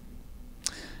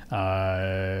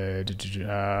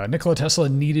 Nikola Tesla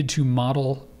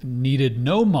needed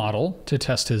no model to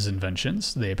test his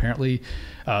inventions. They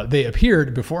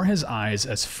appeared before his eyes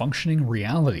as functioning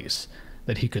realities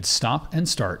that he could stop and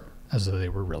start as though they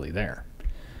were really there.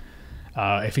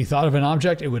 If he thought of an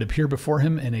object, it would appear before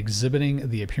him in exhibiting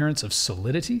the appearance of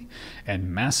solidity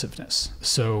and massiveness.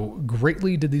 So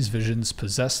greatly did these visions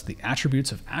possess the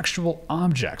attributes of actual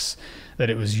objects that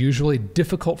it was usually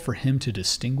difficult for him to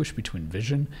distinguish between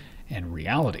vision and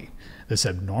reality. This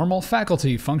abnormal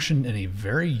faculty functioned in a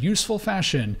very useful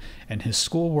fashion in his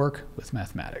schoolwork with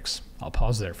mathematics. I'll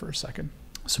pause there for a second.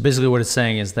 So basically, what it's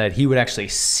saying is that he would actually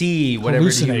see whatever he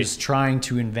Hallucinate. was trying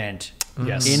to invent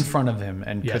Yes. in front of him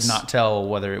and Yes. could not tell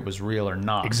whether it was real or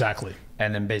not. Exactly.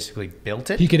 And then basically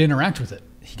built it. He could interact with it.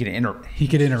 He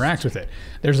could interact with it.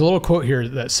 There's a little quote here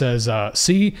that says,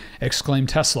 see, exclaimed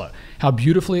Tesla, how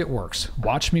beautifully it works.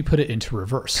 Watch me put it into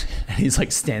reverse. And he's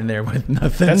like standing there with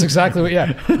nothing. That's exactly what,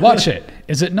 yeah. Watch it.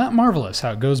 Is it not marvelous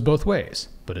how it goes both ways?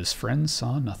 But his friends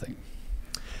saw nothing.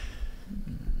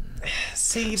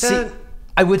 See,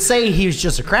 I would say he was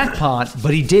just a crackpot,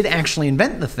 but he did actually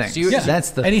invent the thing. So you- Yeah.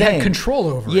 That's the and thing. he had control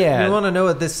over it. Yeah. you want to know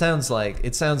what this sounds like?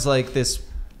 It sounds like this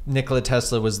Nikola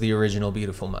Tesla was the original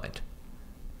beautiful mind.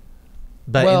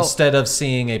 But Well- instead of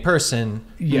seeing a person,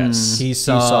 Yes. he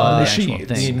saw, saw the actual the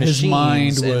thing. machines His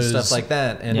mind and was- stuff like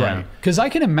that. And Right. Because I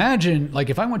can imagine, like,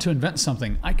 if I want to invent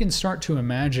something, I can start to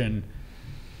imagine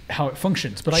how it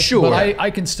functions. But Sure.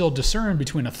 I can still discern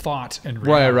between a thought and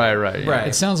reality. Right. Right.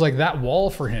 It sounds like that wall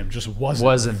for him just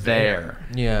Wasn't there.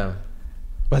 yeah,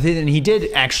 But then he did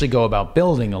actually go about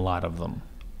building a lot of them.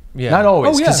 yeah. Not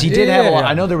always, Oh, yeah. because he did Yeah, have yeah, a lot. yeah.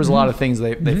 I know there was a lot of things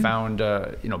they found,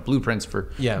 blueprints for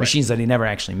Yeah. machines that he never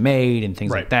actually made and things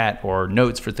Right. like that, or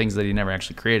notes for things that he never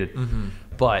actually created.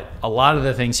 But a lot of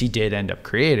the things he did end up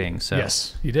creating. So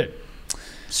Yes, he did.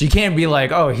 So you can't be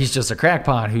like, oh, he's just a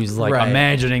crackpot who's like Right.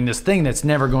 imagining this thing that's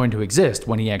never going to exist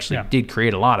when he actually Yeah. did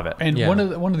create a lot of it. And Yeah. one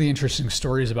of the interesting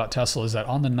stories about Tesla is that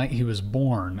on the night he was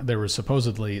born, there was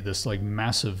supposedly this like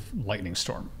massive lightning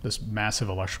storm, this massive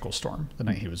electrical storm the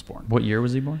night he was born. What year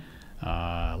was he born?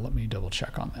 Let me double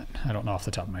check on that. I don't know off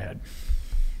the top of my head.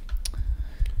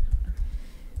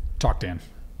 Talk, Dan.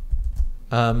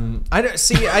 I don't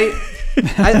see.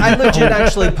 I legit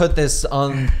actually put this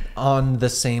on the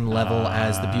same level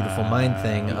as the beautiful mind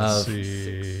thing Let's of.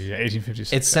 see. Yeah,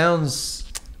 1856. It sounds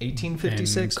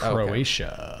 1856 in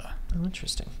Croatia. Oh,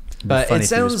 interesting. It'd be But funny it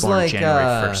if he was sounds born like January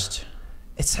 1st.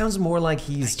 it sounds more like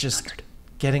he's just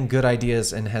getting good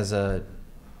ideas and has a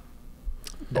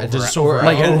disorder,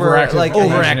 like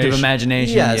overactive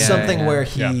imagination. Yeah, something yeah. where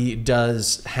he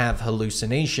does have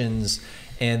hallucinations,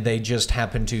 and they just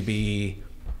happen to be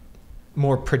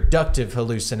more productive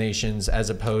hallucinations as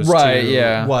opposed Right, to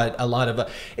yeah. what a lot of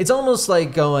it's almost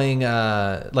like going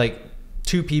like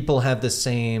two people have the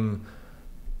same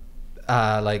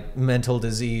like mental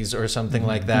disease or something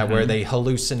like that, where they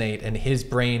hallucinate and his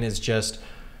brain is just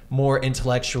more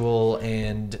intellectual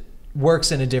and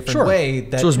works in a different way.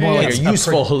 That so it's more like a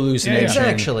useful hallucination.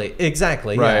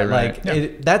 Exactly. Right, yeah. right.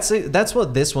 Like that's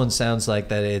what this one sounds like.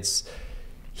 That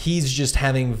he's just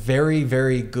having very,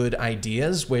 very good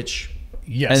ideas, which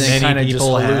yes, and then kind of just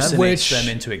hallucinates which, them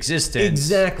into existence.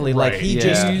 Exactly. Right. Like he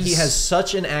has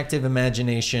such an active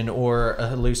imagination or a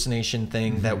hallucination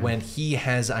thing that when he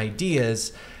has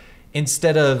ideas,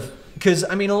 instead of, because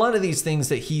I mean, a lot of these things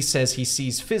that he says he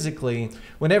sees physically,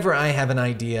 whenever I have an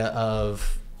idea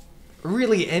of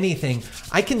really anything,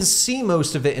 I can see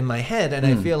most of it in my head, and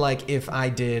I feel like if I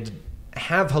did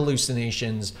have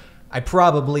hallucinations, I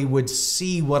probably would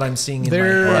see what I'm seeing in my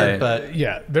head. But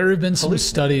yeah, there have been some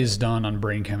studies done on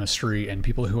brain chemistry and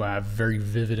people who have very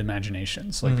vivid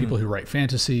imaginations, like people who write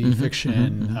fantasy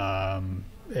fiction,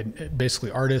 and basically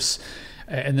artists.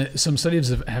 And some studies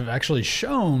have actually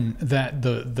shown that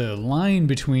the line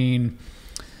between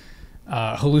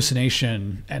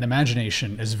hallucination and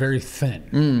imagination is very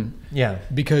thin. Yeah,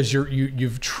 because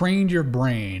you've trained your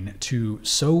brain to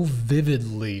so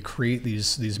vividly create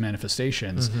these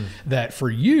manifestations that for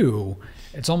you,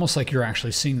 it's almost like you're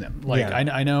actually seeing them. Like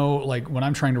I know, like when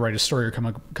I'm trying to write a story or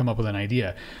come up with an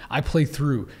idea, I play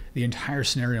through the entire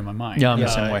scenario in my mind. Yeah, I'm the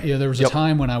same way. Yeah, there was a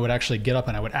time when I would actually get up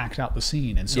and I would act out the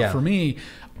scene, and so for me,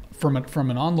 from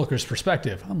an onlooker's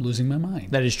perspective, I'm losing my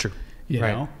mind. That is true. You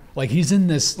know, like he's in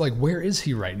this, like, where is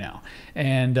he right now?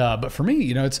 And but for me,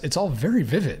 you know, it's all very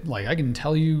vivid. Like I can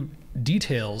tell you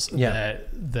details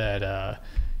that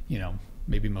you know,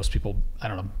 maybe most people, I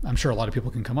don't know, I'm sure a lot of people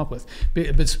can come up with.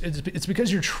 But it's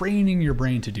because you're training your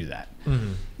brain to do that.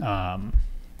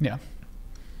 Yeah.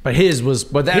 But his was,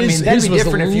 but that, His that'd be was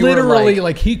different if you literally were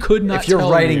like he could not. If you're tell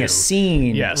writing you. a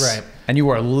scene, Yes. Right. and you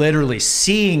are literally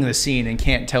seeing the scene and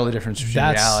can't tell the difference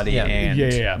between reality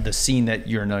and the scene that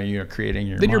you're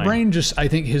creating. Then your brain just, I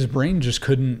think his brain just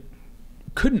couldn't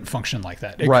function like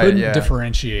that. It couldn't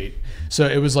differentiate. So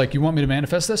it was like, you want me to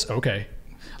manifest this? Okay.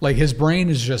 Like his brain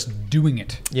is just doing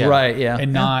it. Yeah. Right. Yeah.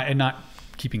 And not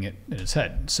keeping it in his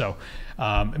head. So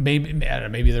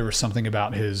maybe there was something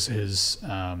about his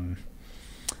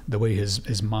the way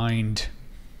his mind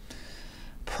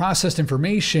processed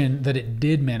information that it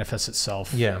did manifest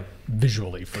itself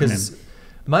visually for him.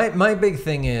 My big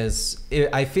thing is,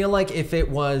 I feel like if it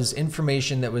was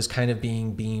information that was kind of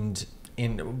being beamed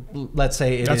in, let's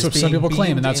say that's what some people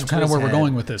claim, and that's kind of where we're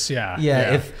going with this. Yeah.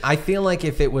 If I feel like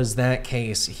if it was that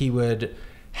case, he would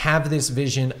have this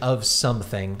vision of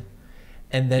something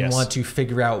and then want to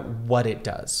figure out what it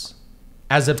does.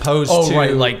 As opposed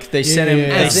to, like they sent him,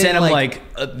 they sent him like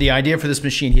the idea for this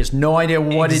machine. He has no idea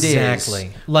what it is.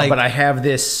 Exactly. Like, but I have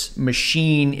this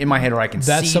machine in my head, or I can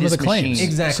see some of this the claims. machine.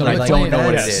 Exactly. But I don't know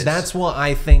what it is. That's what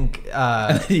I think.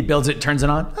 He builds it, turns it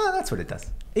on. Oh, that's what it does.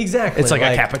 Exactly. It's like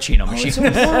a cappuccino machine. It's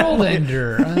a world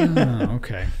ender. Oh,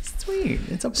 okay. Sweet.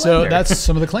 It's a blender. So that's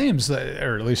some of the claims that,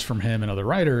 or at least from him and other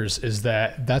writers, is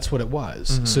that that's what it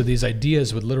was. So these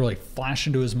ideas would literally flash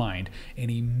into his mind, and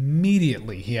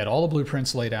immediately he had all the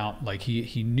blueprints laid out. Like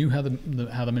he knew how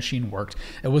the machine worked.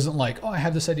 It wasn't like, oh, I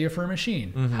have this idea for a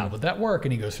machine. How would that work?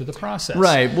 And he goes through the process.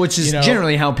 Right, which is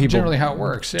generally how it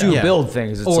works. Do build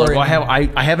things. It's like, well,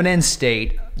 I have an end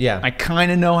state. Yeah. I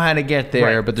kind of know how to get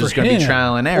there, but there's going to be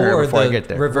trial and error before I get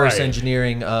there. Reverse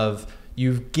engineering of,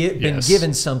 you've been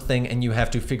given something and you have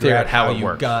to figure out how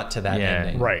you got to that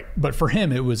ending. Right. But for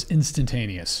him, it was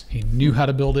instantaneous. He knew how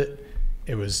to build it.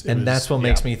 That's what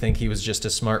makes me think he was just a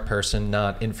smart person,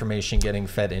 not information getting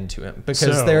fed into him.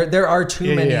 Because there are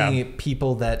too many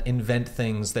people that invent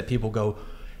things that people go,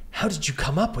 how did you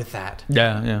come up with that?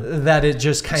 That it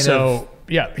just kind of...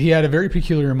 Yeah, he had a very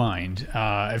peculiar mind.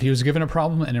 If he was given a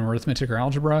problem in arithmetic or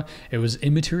algebra, it was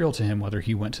immaterial to him whether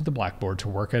he went to the blackboard to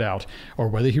work it out or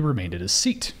whether he remained at his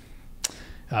seat.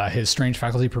 His strange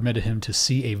faculty permitted him to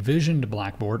see a visioned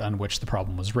blackboard on which the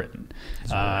problem was written.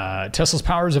 Tesla's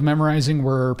powers of memorizing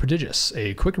were prodigious.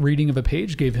 A quick reading of a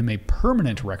page gave him a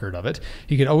permanent record of it.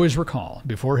 He could always recall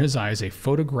before his eyes a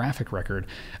photographic record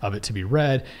of it to be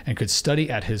read and could study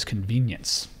at his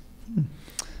convenience.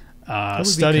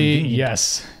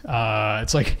 Yes.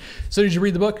 It's like, so did you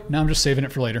read the book? No, I'm just saving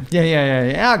it for later.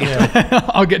 Yeah. I'll get to it.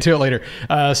 I'll get to it later.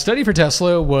 Study for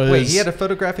Tesla was... Wait, he had a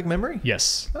photographic memory?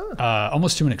 Yes.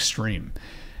 Almost to an extreme.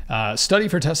 Study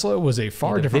for Tesla was a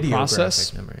far different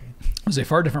process. It was a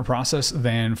far different process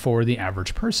than for the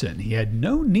average person. He had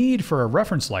no need for a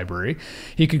reference library.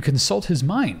 He could consult his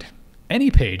mind, any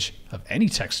page of any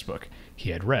textbook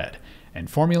he had read, and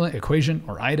formula, equation,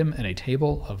 or item in a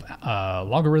table of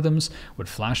logarithms would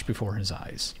flash before his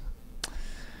eyes.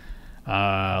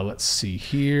 Let's see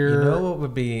here. You know what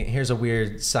would be? Here's a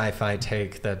weird sci-fi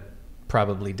take that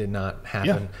probably did not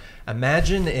happen. Yeah.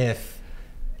 Imagine if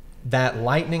that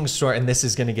lightning storm, and this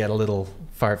is going to get a little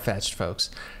far-fetched, folks.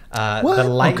 The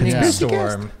lightning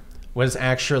storm was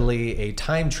actually a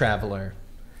time traveler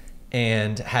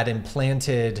and had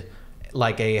implanted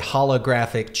like a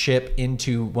holographic chip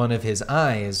into one of his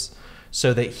eyes,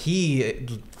 so that he,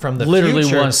 from the literally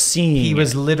future, was seeing. He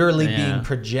was literally Yeah. being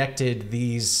projected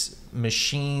these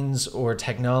machines or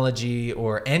technology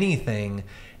or anything,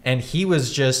 and he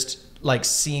was just like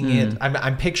seeing it.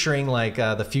 I'm picturing like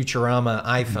the Futurama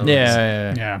iPhones.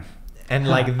 Yeah. And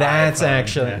like that's iPhone,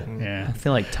 actually. Yeah. I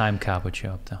feel like Time Cop would show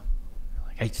up though.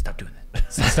 Like, hey, stop doing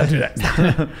that. Stop doing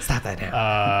that. Stop that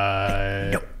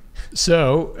now.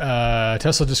 So,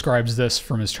 Tesla describes this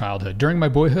from his childhood. During my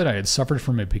boyhood, I had suffered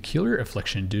from a peculiar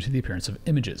affliction due to the appearance of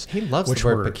images. He loves which the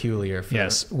word were, peculiar. For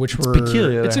Yes, which It's were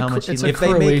peculiar It's how a, much he it's a loves-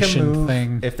 correlation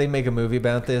thing. If they make a movie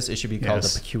about this, it should be called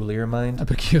Yes. A Peculiar Mind. A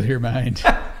peculiar mind.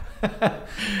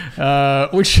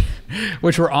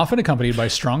 Which were often accompanied by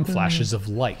strong flashes of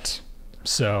light.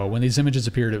 So when these images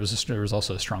appeared, there was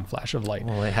also a strong flash of light.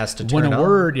 Well, it has to When turn a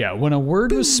on.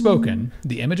 word was spoken,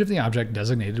 the image of the object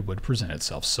designated would present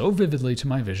itself so vividly to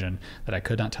my vision that I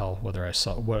could not tell whether I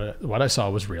saw what I saw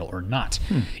was real or not.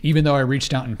 Even though I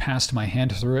reached out and passed my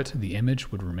hand through it, the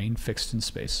image would remain fixed in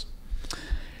space.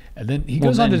 And then he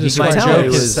goes on to then he describe might tell it it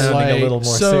was sounding a little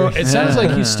more so serious. it sounds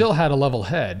like he still had a level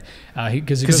head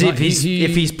because Because if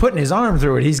he's putting his arm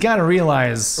through it, he's got to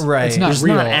realize Right. it's not there's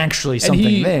real. not actually And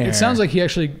something there. It sounds like he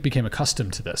actually became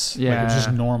accustomed to this. Like it was just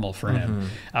Yeah. normal for him.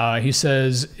 He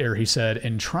said,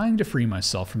 in trying to free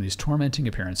myself from these tormenting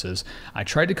appearances, I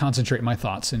tried to concentrate my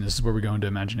thoughts, and this is where we go into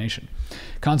imagination.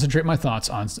 Concentrate my thoughts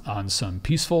on some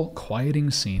peaceful,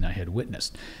 quieting scene I had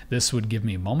witnessed. This would give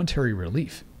me momentary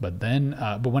relief. But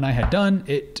when I had done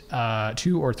it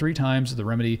 2 or 3 times, the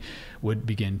remedy would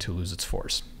begin to lose its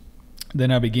force. Then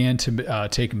I began to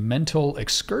take mental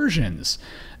excursions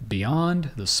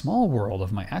beyond the small world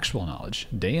of my actual knowledge.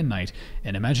 Day and night,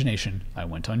 in imagination, I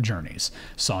went on journeys,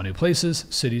 saw new places,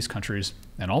 cities, countries,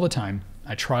 and all the time,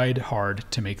 I tried hard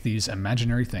to make these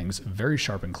imaginary things very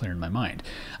sharp and clear in my mind.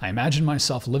 I imagined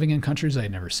myself living in countries I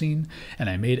had never seen, and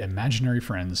I made imaginary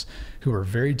friends who were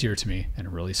very dear to me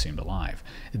and really seemed alive.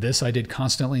 This I did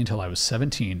constantly until I was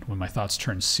 17, when my thoughts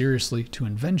turned seriously to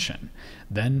invention.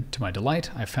 Then, to my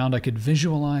delight, I found I could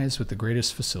visualize with the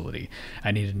greatest facility.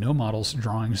 I needed no models,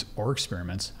 drawings, or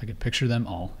experiments. I could picture them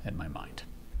all in my mind.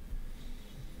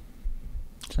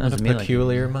 What a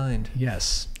peculiar mind.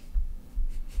 Yes.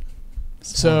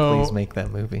 So So, please make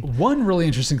that movie. one really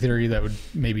interesting theory that would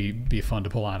maybe be fun to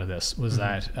pull out of this was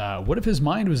that what if his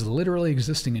mind was literally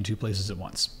existing in 2 places at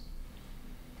once?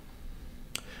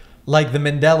 Like the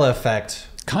Mandela effect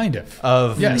Kind of.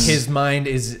 of Yes. his mind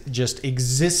is just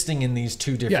existing in these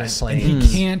 2 different Yes, and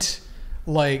planes. he can't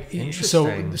so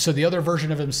Interesting. the other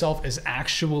version of himself is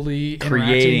actually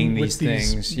Creating interacting with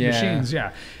these things, yeah. machines,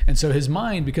 and so his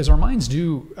mind, because our minds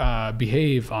do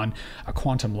behave on a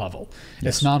quantum level,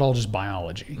 it's not all just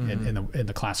biology in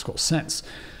the classical sense.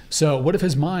 So what if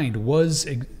his mind was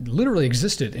literally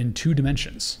existed in 2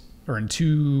 dimensions or in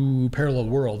 2 parallel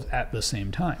worlds at the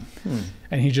same time,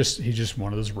 and he's just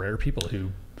one of those rare people who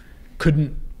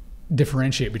couldn't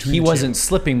differentiate between He the wasn't 2.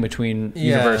 slipping between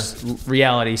Yeah. universe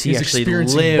realities. He He's actually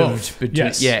experiencing lived both. between,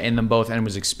 Yes. in them both, and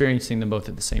was experiencing them both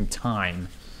at the same time.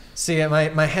 See,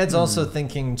 my head's also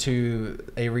thinking to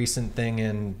a recent thing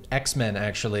in X-Men,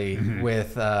 actually,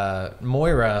 with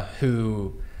Moira,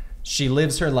 who she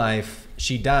lives her life,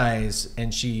 she dies,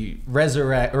 and she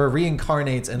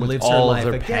reincarnates and With lives her all of life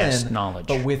her again, past knowledge.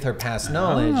 but with her past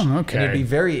knowledge. okay. And it'd be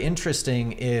very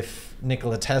interesting if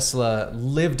Nikola Tesla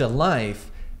lived a life,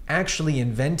 actually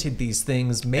invented these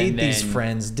things, made And these then-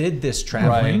 friends, did this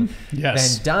traveling,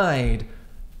 Yes. then died,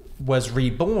 was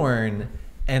reborn,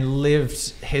 and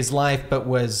lived his life, but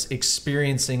was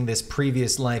experiencing this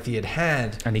previous life he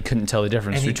had, And he couldn't tell the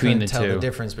difference and he between couldn't the tell two. the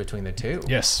difference between the 2.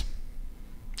 Yes.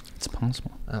 It's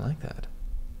possible. I like that.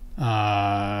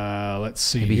 Let's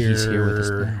see Maybe here. he's here with us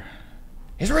there.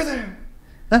 He's right there.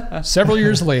 Several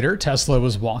years later, Tesla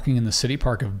was walking in the city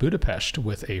park of Budapest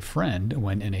with a friend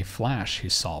when, in a flash, he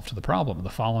solved the problem. The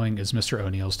following is Mr.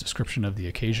 O'Neill's description of the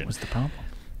occasion. What's the problem?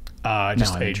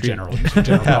 Just I'm a intrigued. general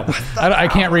problem. I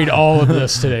can't read all of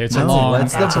this today. It's a long.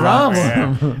 what's the it's a long-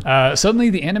 problem? yeah. Suddenly,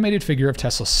 the animated figure of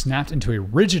Tesla snapped into a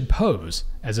rigid pose,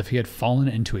 as if he had fallen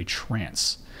into a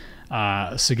trance.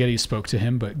 Szigeti spoke to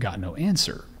him, but got no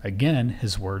answer. Again,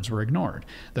 his words were ignored.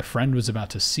 The friend was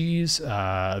about to seize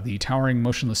the towering,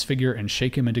 motionless figure and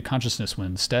shake him into consciousness when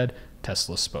instead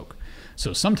Tesla spoke.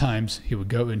 So sometimes he would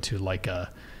go into like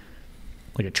a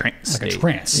like a trance. like a state.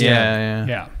 trance.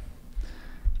 Yeah.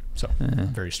 So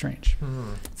very strange.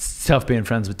 It's tough being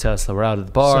friends with Tesla. We're out at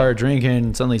the bar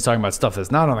drinking. Suddenly he's talking about stuff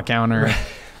that's not on the counter.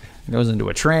 Goes into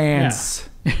a trance.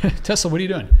 Tesla, what are you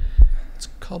doing? It's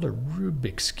called a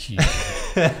Rubik's Cube.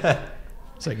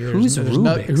 It's like, Who's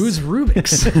Rubik's? Who's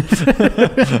Rubik's?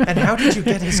 And how did you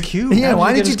get his cube? Yeah,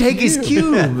 why did you get his take his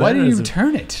cube? Why did you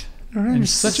turn it in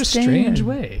such a strange understand.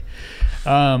 way?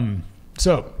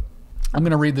 So I'm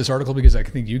going to read this article because I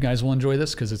think you guys will enjoy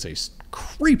this because it's a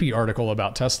creepy article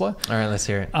about Tesla. All right, let's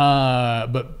hear it.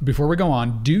 But before we go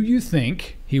on, do you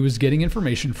think he was getting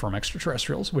information from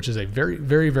extraterrestrials, which is a very,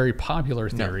 very, very popular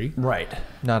theory? Right.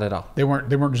 Not at all. They weren't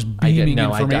just beaming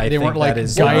information. I They think weren't like that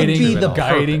is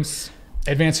guiding,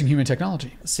 advancing human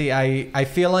technology. See, I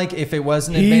feel like if it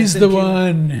wasn't He's advanced the in cube,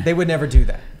 one. they would never do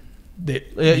that.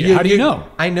 How do you know?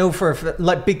 I know for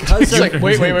like because Like,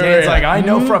 wait. Dan's like, I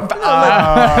know from.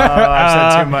 I've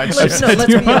said too much. Let's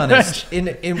be honest.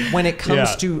 When it comes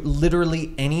Yeah. to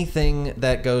literally anything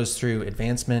that goes through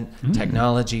advancement,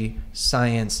 technology,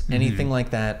 science, anything like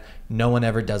that, no one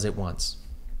ever does it once.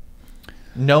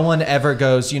 No one ever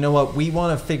goes, you know what, we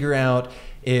want to figure out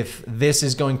if this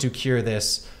is going to cure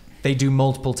this. They do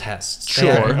multiple tests. Sure,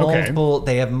 They have okay.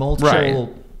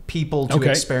 multiple people to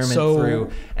experiment so-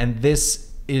 through. And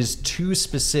this is too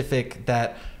specific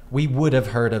that we would have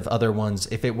heard of other ones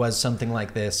if it was something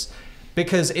like this.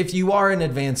 Because if you are an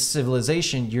advanced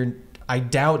civilization, I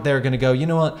doubt they're going to go, you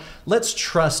know what, let's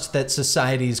trust that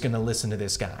society is going to listen to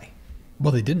this guy.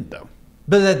 Well, they didn't though.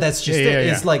 But that's just it.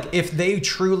 Yeah. It's like if they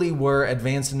truly were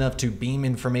advanced enough to beam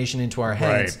information into our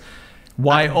heads, Right.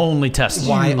 Why only Tesla?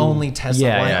 why only Tesla?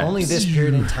 Yeah, why yeah. only this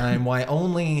period in time? Why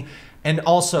only? And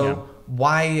also,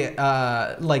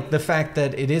 why like the fact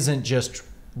that it isn't just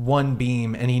one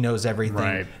beam and he knows everything.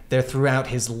 Right. They're throughout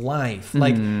his life.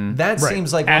 Like that Right.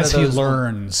 seems like as one he of those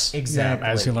learns. Exactly.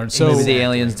 Yeah, as he learns. So- So Maybe the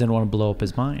aliens didn't want to blow up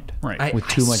his mind. Right. With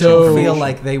too much so information. feel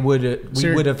like we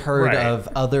So would have heard right. of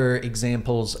other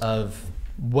examples of.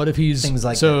 what if he's Things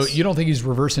like so this. you don't think he's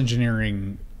reverse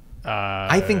engineering?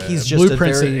 I think he's just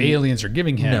blueprints a very, that aliens are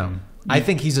giving him. No, I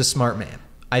think he's a smart man.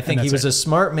 I think he that's was it. a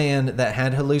smart man that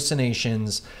had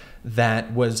hallucinations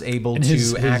that was able And to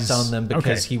his- act on them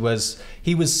because okay.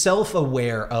 he was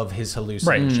self-aware of his Right,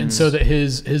 hallucinations. and so that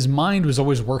his mind was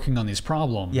always working on these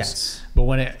problems. Yes. but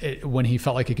when he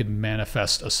felt like he could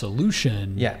manifest a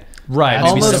solution, Yeah. Right.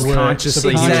 That's Maybe Almost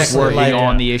subconsciously he was exactly working like-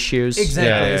 on the issues. Exactly.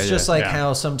 Yeah, It's yeah, just yeah. like yeah.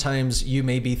 how sometimes you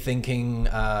may be thinking,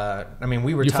 I mean,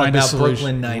 we were You talking find a about solution.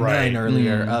 Brooklyn Nine-Nine Right.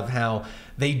 earlier of how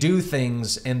they do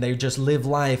things and they just live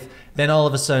life. Then all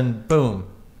of a sudden, boom,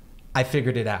 I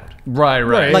figured it out. Right.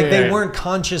 Right. Like Yeah, they yeah. weren't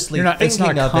consciously You're not- it's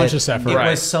thinking not of conscious it. effort. It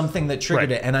Right. was something that triggered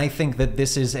Right. it. And I think that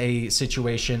this is a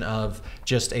situation of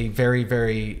just a very,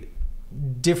 very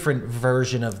different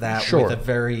version of that Sure. with a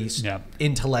very Yeah.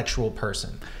 intellectual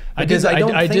person. I Because did. I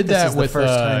don't I think did this that is with the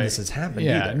first time this has happened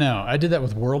Yeah, either. no, I did that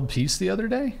with World Peace the other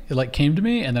day. It like came to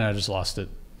me, and then I just lost it.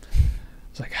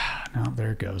 It's like, no,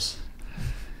 there it goes.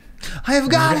 I have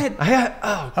got it.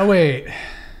 Oh wait,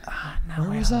 where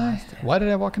was I? Why did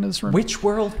I walk into this room? Which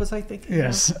world was I thinking?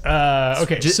 Yes.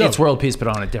 Okay. So it's world peace, but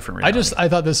on a different reality. I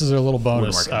thought this is a little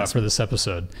bonus work on this for this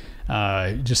episode.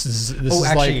 This is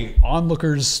actually- like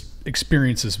onlookers'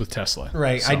 experiences with Tesla.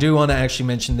 Right. So- I do want to actually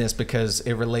mention this because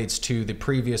it relates to the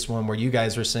previous one where you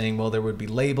guys were saying, well, there would be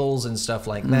labels and stuff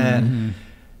like that.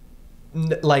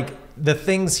 Like the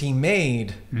things he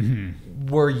made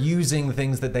were using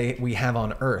things that we have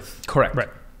on Earth. Correct. Right.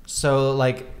 So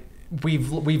like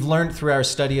we've learned through our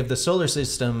study of the solar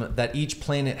system that each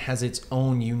planet has its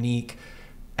own unique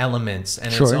elements and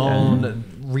its Sure. own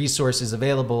resources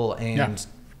available and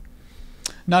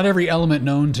Not every element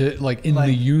known to like in Like-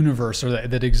 the universe or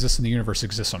that exists in the universe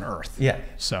exists on Earth. yeah.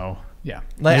 So yeah.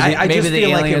 Like Maybe- I maybe just the feel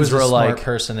like it aliens was a were smart like-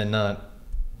 person and not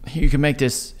You can make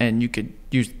this, and you could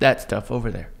use that stuff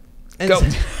over there. and Go.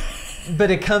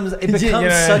 But it becomes such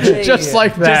a Just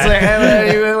like that. Just like,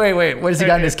 hey, wait. What has he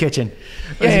got in his kitchen?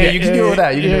 Yeah, you can do it with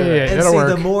that. You can do it. With that. And It'll see,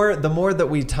 work. the more that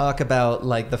we talk about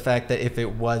like the fact that if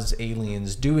it was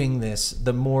aliens doing this,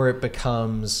 the more it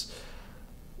becomes,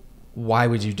 why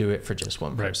would you do it for just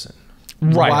one person?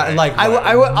 Right. Why, like I'll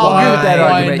agree with that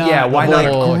why argument. not Yeah, why the not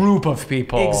whole- a group of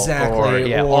people?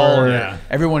 Exactly, Or Yeah.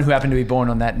 everyone who happened to be born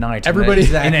on that night. Everybody- in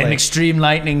Exactly. an extreme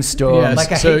lightning storm. Yes.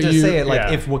 like I So hate to you- say it, like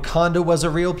yeah. if Wakanda was a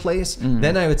real place,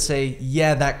 then I would say,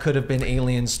 yeah, that could have been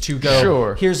aliens to go.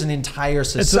 Sure. Here's an entire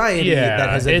society yeah, that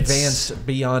has it's- advanced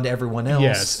beyond everyone else.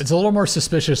 Yes, it's a little more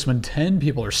suspicious when 10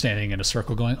 people are standing in a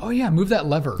circle going, "Oh yeah, move that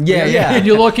lever." Yeah, yeah. And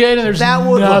you look in and there's That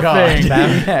would look nothing. odd.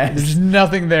 Yes. There's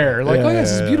nothing there. Like, Yeah, oh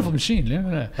yes, it's yeah, a beautiful machine.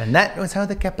 Yeah. And that was how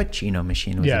the cappuccino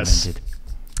machine was Yes. invented.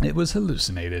 It was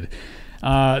hallucinated.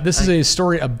 This is a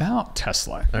story about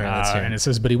Tesla. All right, let's hear it. And it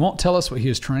says, but he won't tell us what he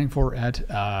is trying for at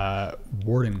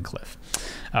Wardenclyffe.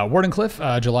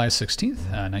 Wardenclyffe, July 16th,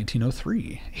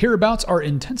 1903. Hereabouts are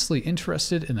intensely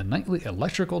interested in the nightly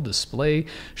electrical display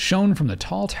shown from the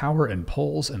tall tower and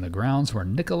poles in the grounds where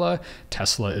Nikola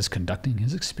Tesla is conducting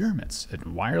his experiments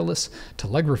in wireless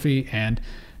telegraphy and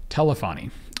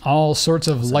telephony. All sorts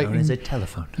of lightning. Known as a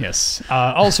telephone. Yes.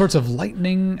 All sorts of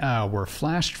lightning were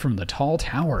flashed from the tall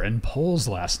tower and poles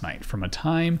last night. For a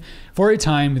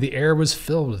time, the air was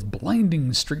filled with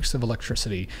blinding streaks of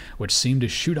electricity, which seemed to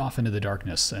shoot off into the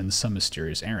darkness on some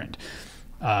mysterious errand.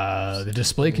 The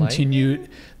display continued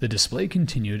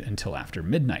until after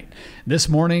midnight. This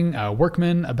morning,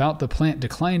 workmen about the plant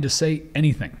declined to say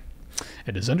anything.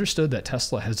 It is understood that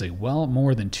Tesla has a well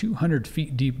more than 200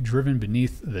 feet deep driven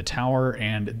beneath the tower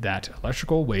and that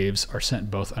electrical waves are sent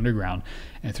both underground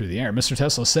and through the air. Mr.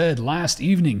 Tesla said last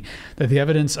evening that the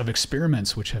evidence of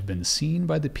experiments which have been seen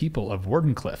by the people of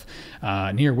Wardenclyffe,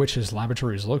 near which his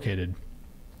laboratory is located,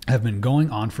 have been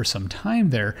going on for some time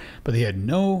there, but they had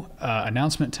no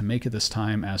announcement to make at this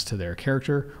time as to their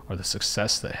character or the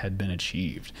success that had been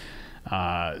achieved.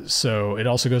 So it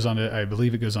also goes on to, I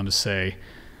believe it goes on to say,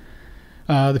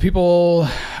 the people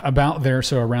about there,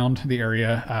 so around the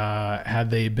area, had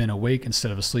they been awake instead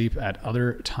of asleep at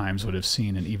other times, would have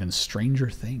seen an even stranger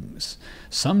things.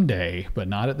 Someday, but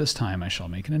not at this time, I shall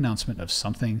make an announcement of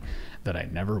something that I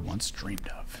never once dreamed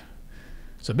of.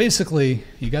 So basically,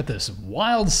 you got this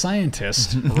wild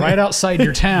scientist right outside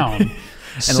your town.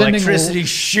 And electricity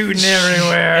shooting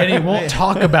everywhere. And he won't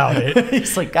talk about it.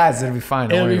 He's like, guys, it'll be fine.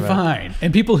 It'll be fine.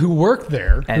 And people who work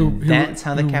there. And that's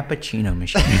how the cappuccino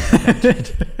machine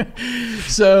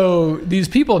is. So these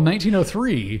people in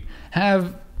 1903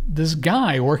 have this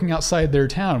guy working outside their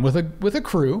town with a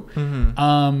crew.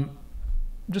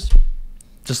 Just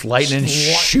lightning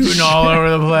shooting all over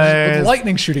the place. With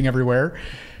lightning shooting everywhere.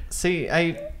 See,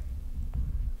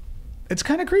 it's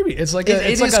kind of creepy. It's like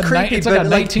it's like a creepy, it's like a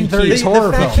 1930s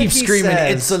horror film. Keep screaming,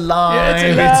 it's alive.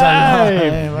 It's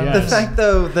alive. The fact,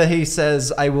 though, that he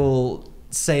says, I will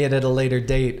say it at a later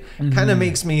date, kind of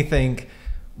makes me think,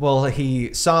 well,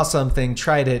 he saw something,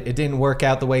 tried it, it didn't work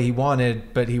out the way he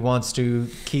wanted, but he wants to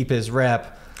keep his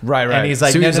rep. Right. And he's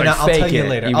like, So no, he's no, like, I'll tell fake you it.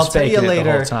 later. He was I'll tell you faking it the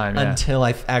whole later time, yeah. until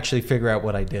I actually figure out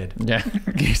what I did. Yeah.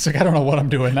 He's like, I don't know what I'm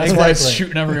doing. That's why it's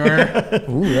shooting everywhere.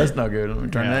 Ooh, that's not good. Let me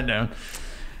turn that down.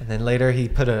 And then later he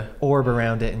put an orb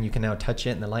around it, and you can now touch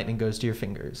it, and the lightning goes to your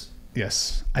fingers.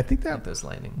 Yes, I think that Like those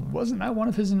lightning. wasn't that one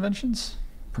of his inventions.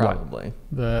 Probably.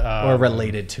 Or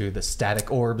related to the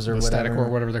static orbs or the whatever. static or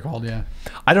whatever they're called. Yeah.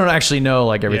 I don't actually know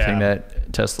like everything Yeah.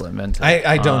 that Tesla invented.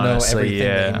 I don't honestly, know everything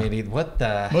yeah. that he made. What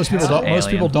the Most people hell? don't. Most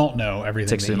Alien. people don't know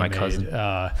everything. Particularly that he my made.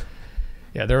 cousin.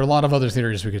 Yeah, there are a lot of other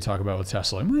theories we could talk about with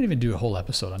Tesla. We might even do a whole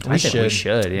episode on Tesla. I think we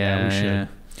should. should. Yeah, Yeah, we should. yeah.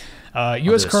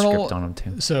 U.S. do a Colonel. script on him,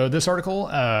 too. So this article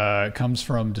comes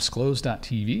from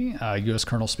Disclose.tv. U.S.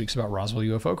 Colonel speaks about Roswell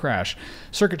UFO crash.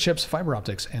 Circuit chips, fiber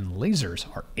optics, and lasers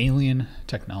are alien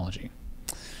technology.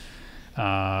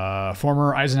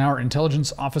 Former Eisenhower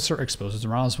intelligence officer exposes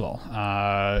Roswell.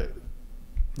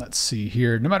 Let's see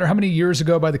here. No matter how many years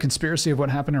ago by the conspiracy of what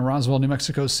happened in Roswell, New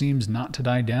Mexico seems not to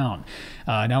die down.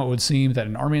 Now it would seem that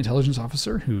an Army intelligence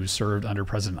officer who served under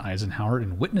President Eisenhower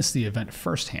and witnessed the event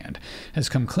firsthand has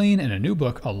come clean in a new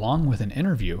book along with an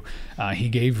interview he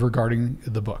gave regarding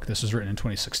the book. This was written in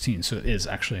 2016, so it is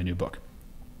actually a new book.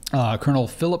 Colonel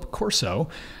Philip Corso,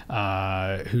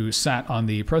 who sat on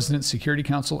the President's Security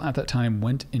Council at that time,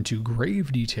 went into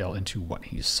grave detail into what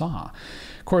he saw.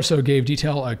 Corso gave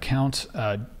detailed account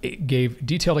to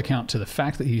the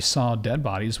fact that he saw dead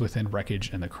bodies within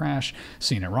wreckage in the crash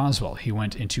seen at Roswell. He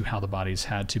went into how the bodies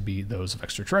had to be those of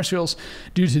extraterrestrials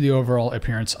due to the overall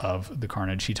appearance of the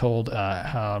carnage. He told,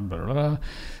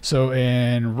 So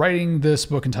in writing this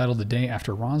book entitled The Day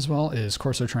After Roswell, is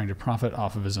Corso trying to profit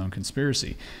off of his own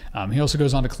conspiracy? He also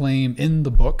goes on to claim in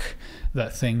the book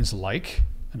that things like,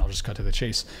 and I'll just cut to the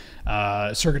chase,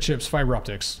 circuit chips, fiber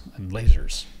optics, and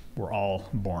lasers were all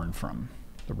born from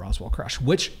the Roswell crash,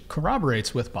 which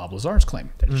corroborates with Bob Lazar's claim.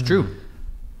 That is true.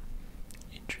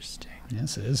 Interesting.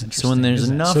 Yes, it is interesting. So when there's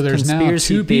enough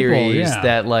conspiracy theories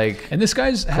that like and this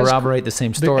guy's corroborate the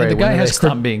same story, the guy has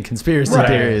stop being conspiracy right.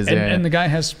 theories. And the guy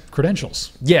has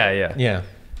credentials. Yeah.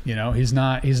 You know, he's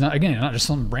not again, not just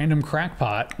some random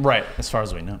crackpot. Right, as far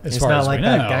as we know. It's not like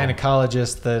that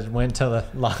gynecologist that went to the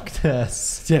Loch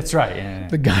Ness. That's right. Yeah.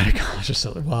 The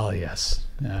gynecologist. Well, yes.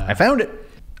 I found it.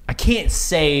 I can't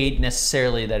say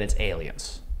necessarily that it's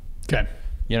aliens. Okay.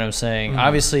 You know what I'm saying?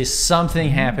 Obviously, something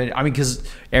happened. I mean, because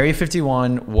Area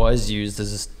 51 was used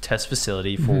as a test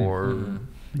facility for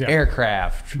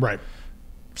aircraft, Right.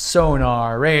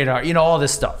 sonar, radar, all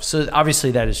this stuff. So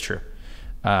obviously that is true.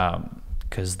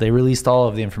 Because they released all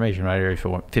of the information, right? Area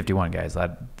 51 guys.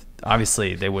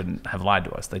 Obviously, they wouldn't have lied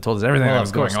to us. They told us everything that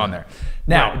was going on there.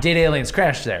 Now, did aliens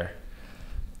crash there?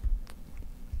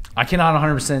 I cannot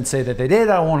 100% say that they did.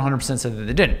 I won't 100% say that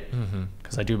they didn't.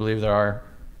 Because I do believe there are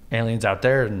aliens out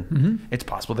there, and it's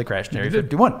possible they crashed in Area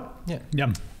 51. Yeah.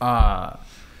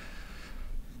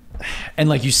 And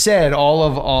like you said, all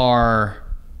of our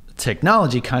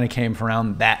technology kind of came from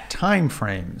around that time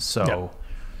frame. So,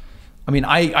 I mean,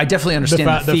 I definitely understand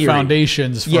the theory. The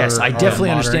foundations. Yes, I definitely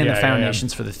understand the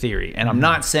foundations for the theory. And I'm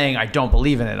not saying I don't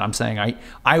believe in it. I'm saying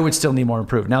I would still need more to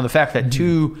prove. Now, the fact that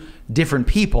two different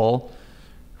people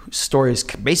whose stories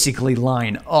basically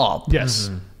line up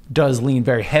does lean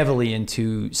very heavily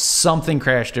into something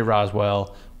crashed at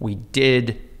Roswell. We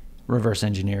did reverse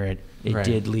engineer it. It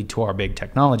did lead to our big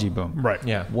technology boom. Right.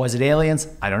 Yeah. Was it aliens?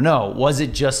 I don't know. Was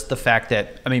it just the fact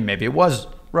that, I mean, maybe it was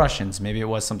Russians, maybe it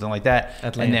was something like that.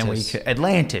 Atlantis. And then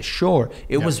Atlantis, sure.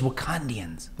 It was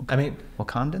Wakandians. I mean,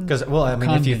 Wakandans? because I mean,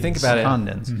 if you think about it,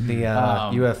 Wakandans. the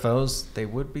UFOs, they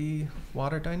would be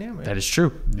water dynamic. That is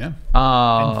true. Yeah.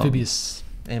 Amphibious.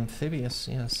 Amphibious,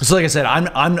 yes. So like I said,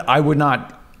 I would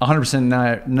not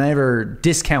 100% never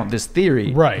discount this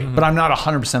theory. Right. But I'm not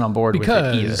 100% on board with it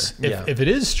either. Because if it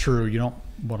is true, you don't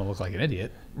want to look like an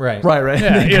idiot. Right. Right.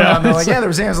 Yeah, They come out and they're like, there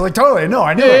was aliens. Like, totally. No,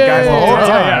 I knew it, guys, the whole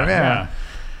time. Yeah.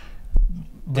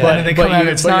 But then they come out and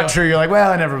it's not true. You're like, well,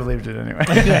 I never believed it anyway.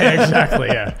 Yeah, exactly.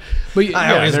 Yeah. But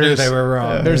I always knew they were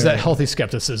wrong. There's that healthy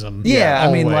skepticism. Yeah,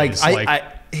 I mean, like, always.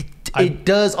 it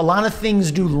does. A lot of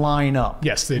things do line up.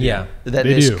 Yes, they do. Yeah. That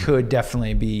They this do. could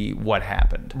definitely be what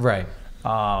happened. Right.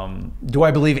 Do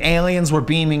I believe aliens were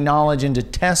beaming knowledge into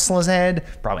Tesla's head?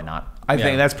 Probably not. I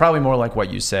think that's probably more like what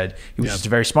you said. He was just a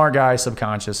very smart guy,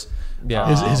 subconscious.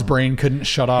 Yeah. His brain couldn't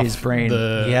shut off his brain.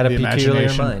 He had a the peculiar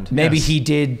imagination. mind. Maybe Yes. he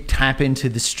did tap into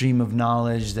the stream of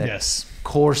knowledge that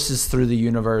courses through the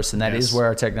universe, and that is where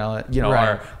our technology,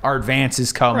 our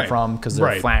advances come from, because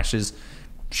they're flashes.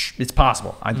 It's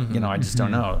possible. I just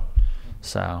don't know.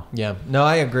 So yeah, no,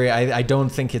 I agree. I don't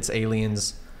think it's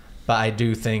aliens, but I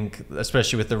do think,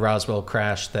 especially with the Roswell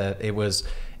crash, that it was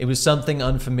something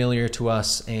unfamiliar to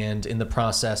us, and in the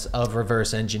process of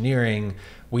reverse engineering,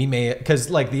 we may, because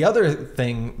like the other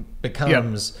thing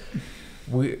becomes,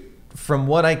 from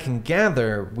what I can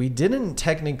gather, we didn't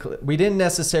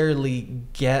necessarily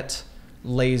get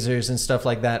lasers and stuff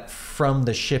like that from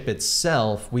the ship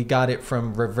itself. We got it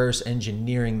from reverse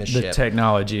engineering the ship,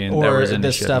 technology and or that was in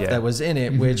the ship, stuff that was in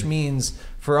it, which means,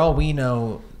 for all we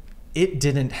know, it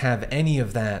didn't have any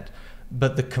of that.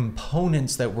 But the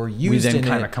components that were used in it, we then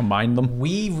kind of combined them.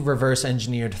 We reverse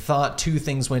engineered, thought two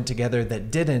things went together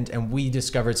that didn't, and we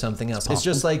discovered something else. It's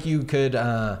just like you could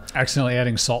accidentally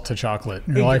adding salt to chocolate.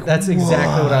 You're like, that's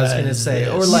exactly what I was going to say.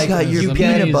 Or like you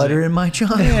peanut butter in my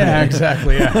chocolate. Yeah,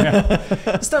 exactly.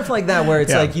 Yeah. Stuff like that, where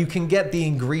it's like you can get the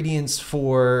ingredients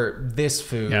for this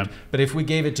food, but if we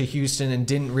gave it to Houston and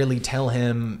didn't really tell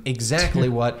him exactly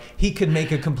what, he could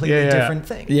make a completely different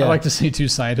thing. I like to see two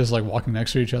scientists like walking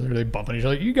next to each other. They bump into each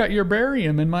other. Like, you got your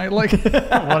barium in my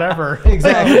whatever.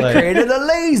 Exactly. Created a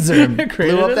laser.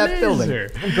 Blew up that building.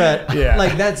 But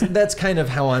like that's kind of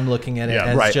how I'm looking at it,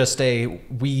 as just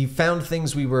we found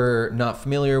things we were not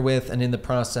familiar with, and in the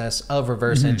process of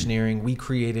reverse engineering, we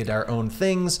created our own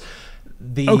things.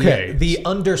 The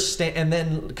understand, and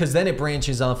then because then it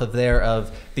branches off of there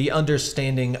of the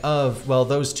understanding of, well,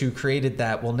 those two created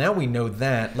that. Well, now we know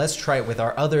that. Let's try it with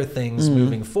our other things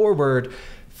moving forward.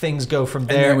 Things go from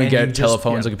there. And then we get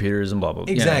telephones and computers and blah, blah,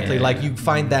 blah. Exactly. Like you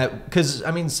find that, because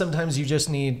I mean, sometimes you just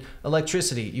need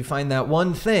electricity. You find that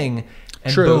one thing,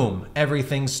 and boom,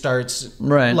 everything starts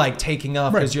like taking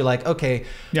off, because you're like, okay,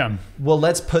 well,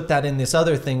 let's put that in this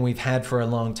other thing we've had for a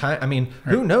long time. I mean,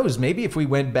 who knows? Maybe if we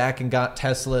went back and got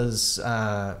Tesla's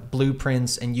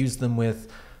blueprints and used them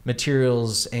with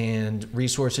materials and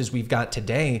resources we've got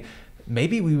today,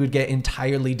 maybe we would get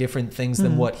entirely different things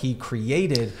than what he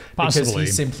created, because he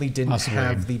simply didn't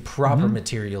have the proper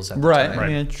materials at the time. Right.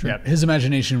 Yeah, true. His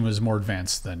imagination was more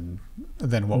advanced than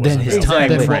what was his time.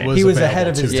 He was ahead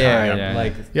of his time.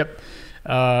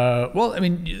 Well, I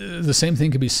mean, the same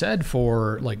thing could be said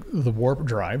for like the warp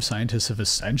drive. Scientists have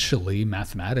essentially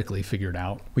mathematically figured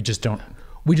out. We just don't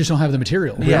have the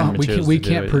material. We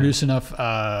can't produce enough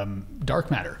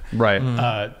dark matter.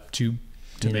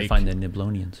 To make, find the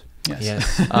Niblonians.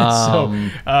 Yes.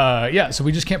 So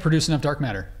we just can't produce enough dark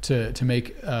matter to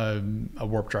make a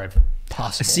warp drive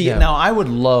possible. See, now I would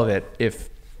love it if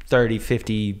 30,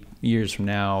 50, years from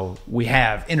now, we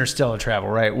have interstellar travel,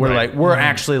 right? We're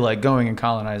actually like going and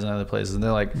colonizing other places, and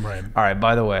they're like, all right,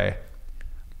 by the way,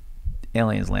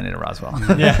 aliens landed at Roswell.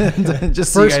 Yeah.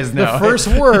 Just so you guys know. The first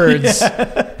words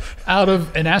out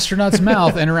of an astronaut's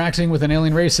mouth interacting with an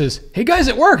alien race is, "Hey guys,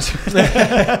 it worked."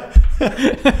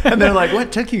 And they're like,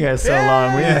 "What took you guys so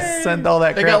long? We just sent all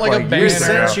that They crap got like a banner. We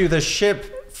sent you the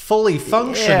ship fully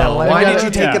functional. Yeah, Why did you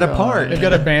take it apart? They've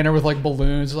got a banner with like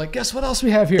balloons. Like, guess what else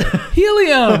we have here?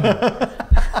 Helium.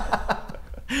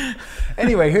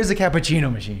 Anyway, here's a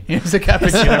cappuccino machine. Here's a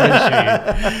cappuccino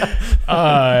machine.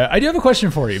 I do have a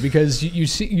question for you, because you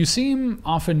seem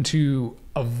often to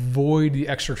avoid the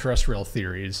extraterrestrial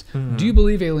theories. Do you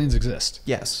believe aliens exist?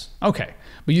 Yes. Okay,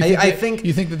 but you think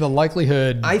you think that the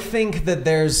likelihood? I think that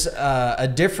there's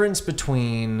a difference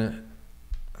between.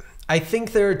 I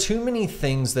think there are too many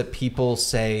things that people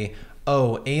say,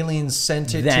 oh, aliens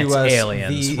sent it to us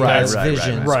as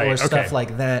visions or stuff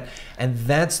like that. And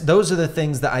those are the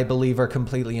things that I believe are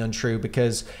completely untrue,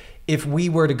 because if we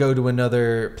were to go to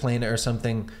another planet or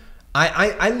something,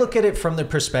 I look at it from the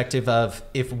perspective of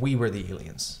if we were the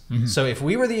aliens. So if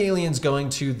we were the aliens going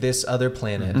to this other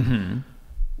planet,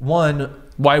 one,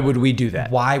 why would we do that?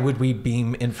 Why would we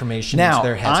beam information now, into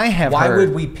their heads? Why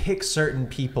would we pick certain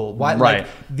people? Why, like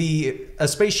a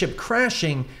spaceship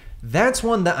crashing? That's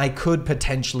one that I could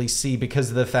potentially see because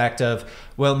of the fact of,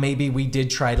 well, maybe we did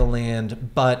try to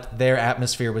land, but their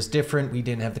atmosphere was different. We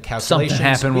didn't have the calculations. Something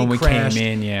happened when we crashed,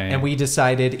 came in, and we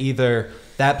decided either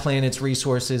that planet's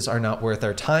resources are not worth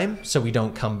our time, so we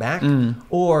don't come back,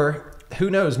 or who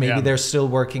knows, maybe they're still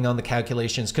working on the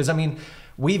calculations. Because, I mean,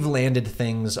 we've landed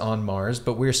things on Mars,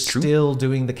 but we're still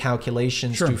doing the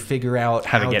calculations to figure out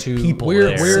how to get people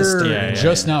there. We're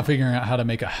just now figuring out how to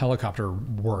make a helicopter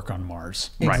work on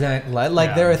Mars. Exactly.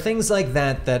 Like there are things like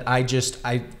that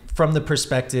I from the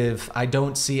perspective, I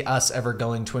don't see us ever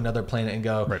going to another planet and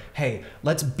go, hey,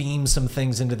 let's beam some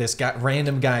things into this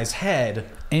random guy's head.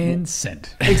 And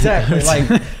send. Exactly.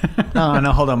 Like, oh,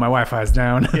 no, hold on. My Wi-Fi's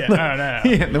down. No.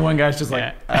 The one guy's just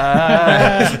like,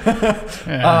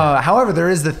 however, there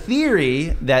is the theory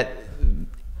that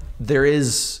there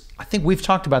is, I think we've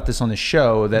talked about this on the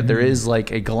show, that there is like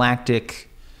a galactic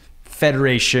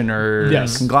federation or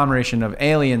conglomeration of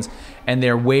aliens, and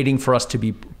they're waiting for us to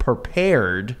be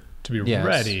prepared to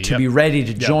be ready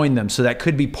to join them. So that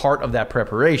could be part of that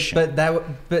preparation.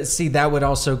 But see, that would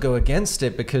also go against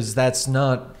it, because that's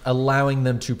not allowing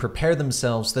them to prepare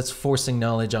themselves. That's forcing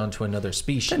knowledge onto another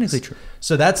species. Technically true.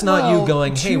 So that's not you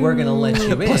going, hey, we're going to let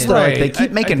you in. Plus, they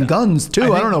keep making guns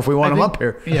too. I don't know if we want them up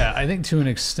here. Yeah, I think to an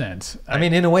extent. I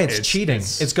mean, in a way, it's cheating.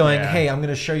 It's going, hey, I'm going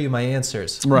to show you my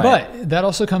answers. Right. But that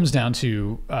also comes down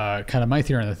to kind of my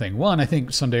theory on the thing. One, I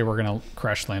think someday we're going to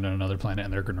crash land on another planet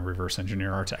and they're going to reverse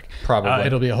engineer our tech. Probably.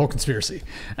 It'll be a whole conspiracy.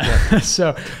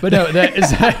 So, but no, that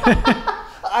is.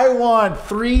 I want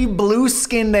 3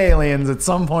 blue-skinned aliens at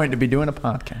some point to be doing a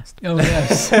podcast. Oh,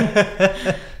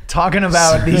 yes. Talking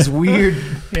about these weird,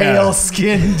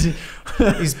 pale-skinned,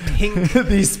 these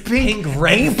pink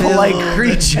ape-like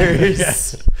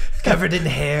creatures. Covered in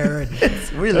hair. And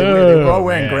it's really weird. They're all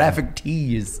wearing graphic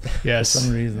tees. Yes. For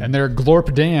some reason. And they're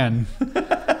Glorp Dan.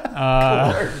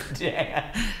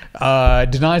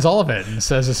 Denies all of it and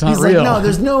says it's not real. Like, no,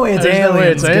 there's no way it's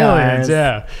aliens.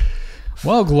 Yeah.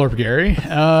 Well, Glorp Gary,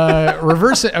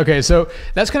 reverse it. Okay, so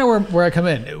that's kind of where I come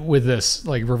in with this,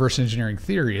 like, reverse engineering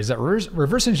theory, is that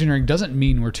reverse engineering doesn't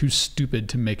mean we're too stupid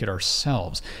to make it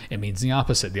ourselves. It means the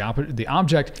opposite. The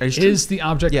object is the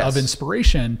object of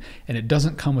inspiration, and it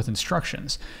doesn't come with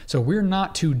instructions. So we're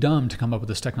not too dumb to come up with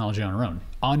this technology on our own,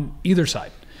 on either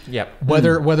side. Yep.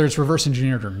 Whether it's reverse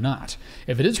engineered or not.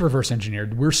 If it is reverse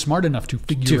engineered, we're smart enough to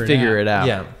figure it out.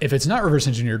 Yeah. If it's not reverse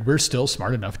engineered, we're still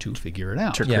smart enough to figure it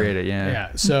out. To create it,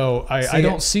 yeah. So I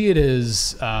don't see it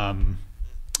as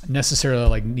necessarily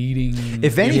like needing.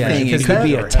 If anything, it could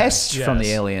be a test from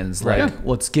the aliens. Like,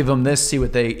 let's give them this, see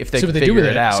what they figure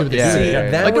it out.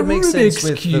 That like would make sense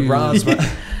with the Roswell.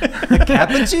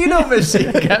 Cappuccino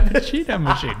machine. Cappuccino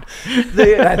machine.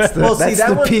 That's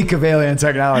the peak of alien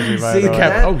technology. By the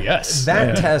way.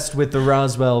 That test with the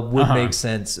Roswell would make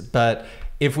sense, but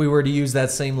if we were to use that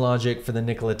same logic for the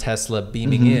Nikola Tesla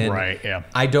beaming in,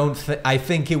 I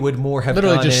think it would more have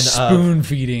literally just spoon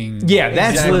feeding. Yeah,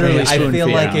 that's literally spoon I feel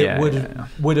feeding. like it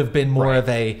would have been more of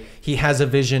a, he has a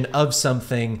vision of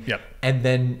something and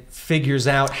then figures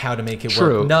out how to make it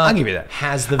work. I'll give you that.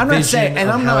 Has the vision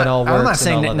of how it all works. I'm not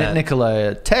saying that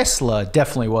Nikola Tesla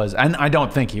definitely was, and I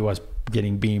don't think he was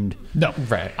getting beamed. No,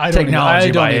 I don't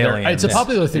technology by either. aliens. It's a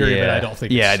popular theory, but I don't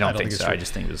think. I don't think so. I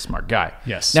just think he was a smart guy.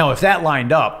 Yes. Now, if that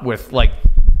lined up with like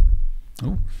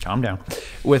Ooh. Calm down.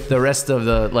 With the rest of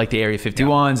the the Area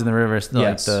 51s and the rivers,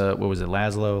 Yes. what was it,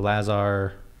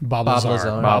 Lazar, Bob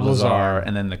Bob Lazar,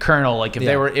 and then the Colonel.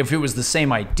 If it was the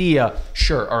same idea,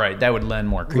 sure, all right, that would lend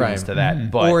more credence to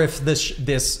that. But or if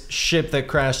this ship that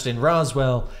crashed in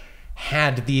Roswell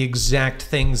had the exact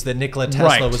things that Nikola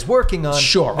Tesla was working on,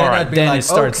 sure, then all right, I'd be then like, it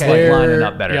starts okay. lining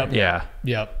up better. Yep.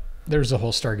 Yep. There's a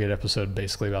whole Stargate episode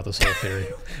basically about this whole theory.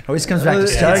 Always comes back to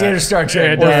Stargate or Star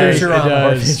Trek. It does, Futurama. it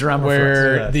does, Futurama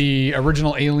where yes. the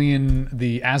original alien,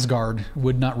 the Asgard,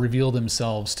 would not reveal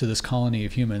themselves to this colony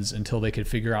of humans until they could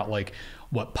figure out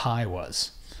what pi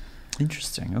was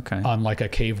Interesting. Okay. on a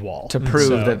cave wall To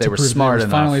prove that they were smart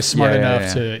enough. Finally smart Yeah,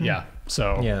 enough yeah. to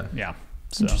So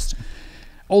Interesting.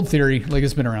 old theory,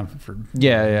 it's been around for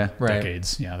Yeah. Right.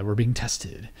 decades. Yeah, that we're being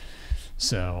tested.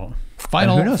 So who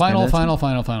final knows, maybe final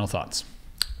thoughts.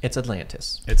 It's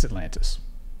Atlantis. It's Atlantis.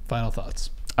 Final thoughts.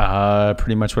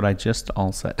 Pretty much what I just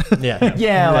all said. Yeah.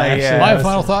 My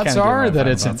final thoughts kinda are my that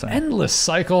final it's an thoughts are. endless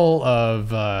cycle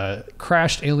of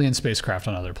crashed alien spacecraft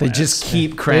on other They planets. just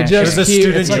keep They crashing. just There's a keep,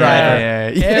 student it's like driver.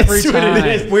 every That's what time. it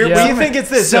is. Where Yeah. do you think it's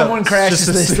this? Someone No, crashes, just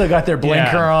a they still got their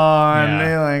blinker Yeah. on. Yeah.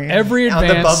 They're like, Every on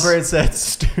advance. the bumper it said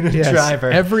student Yes. driver.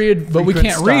 But we Frequent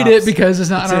can't read it stops. because it's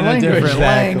not it's in our in a language. different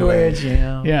Exactly. language.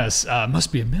 Yeah. Yes,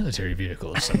 must be a military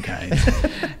vehicle of some kind.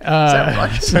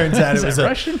 Turns out Is it was that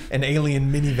Russian? an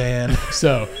alien minivan.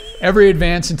 So every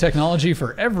advance in technology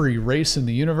for every race in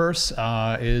the universe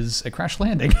is a crash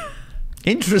landing.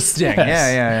 Interesting.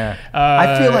 Yes. Yeah.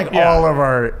 I feel like yeah. all of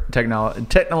our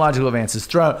technological advances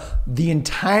throughout the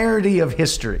entirety of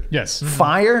history. Yes.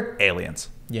 Fire, aliens.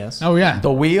 Yes. Oh yeah.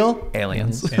 The wheel,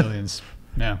 aliens. Aliens.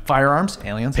 Yeah. Firearms,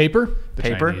 aliens. Paper. The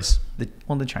Paper, Chinese.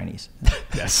 the Chinese.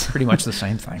 Yes. Pretty much the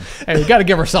same thing. Hey, we got to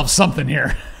give ourselves something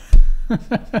here.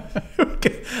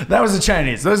 Okay. That was the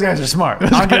Chinese. Those guys are smart.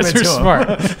 I'll give Guys it are to them.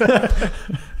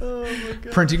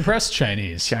 smart. Printing press.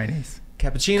 Chinese. Chinese.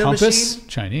 Cappuccino Compass. machine.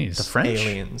 Chinese. French.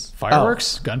 Aliens.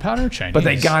 Fireworks. Gunpowder. Chinese. But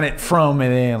they got it from the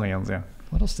aliens, yeah.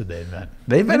 What else did they invent?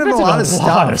 They've invented a invented lot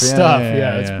of stuff.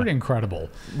 Yeah, it's pretty incredible.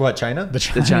 What, China? The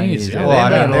Chinese. Chinese, yeah. yeah. well, They I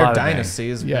invented mean, a their lot of dynasty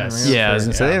has been Yes. around Yeah, I was for-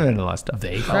 going to say they invented a lot of stuff.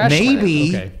 They crashed. Maybe.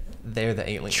 Okay. They're the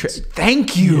aliens.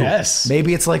 Thank you. Yes.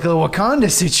 Maybe it's like a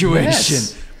Wakanda situation,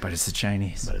 Yes. but it's the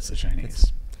Chinese. But it's the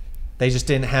Chinese. They just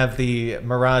didn't have the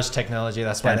Mirage technology.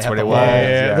 That's why That's they have what the it wall. was.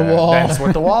 Yeah, the wall. That's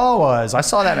what the wall was. I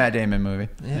saw that Matt Damon movie.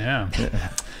 Yeah.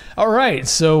 All right.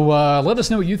 So let us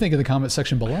know what you think in the comment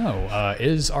section below.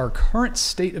 Is our current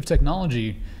state of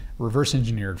technology reverse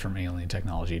engineered from alien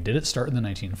technology? Did it start in the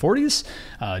 1940s?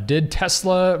 Did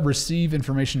Tesla receive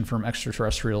information from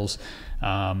extraterrestrials?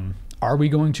 Are we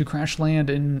going to crash land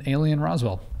in alien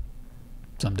Roswell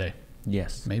someday?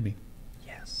 Yes. Maybe.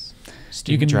 Yes. You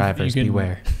Student drivers,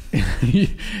 beware.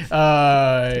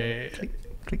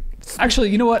 Actually,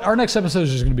 you know what? Our next episode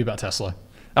is just going to be about Tesla.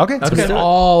 Okay. It's gonna be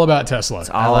all about Tesla.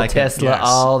 All like it. Tesla Yes.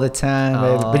 all the time,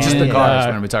 baby. But just the And, cars.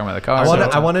 We're going to be talking about the cars.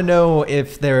 I want to know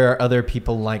if there are other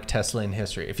people like Tesla in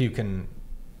history. If you can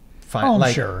find, Oh, I'm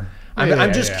like, sure. I'm, Yeah,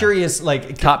 I'm just yeah. curious,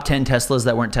 like Top 10 Teslas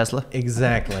that weren't Tesla.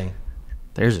 exactly.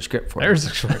 There's a script for There's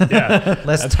actually, yeah.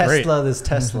 Less That's great. Tesla, this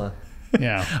Tesla.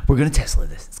 Yeah. it. We're going to Tesla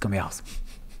this. It's going to be awesome.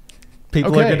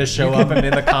 People Okay, are going to show up and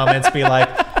in the comments be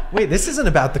like, "Wait, this isn't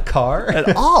about the car."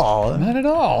 At all. Not at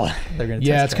all. They're gonna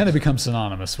Yeah, test it's it. kind of become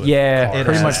synonymous with Yeah, cars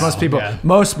pretty much now. most people, Yeah.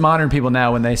 most modern people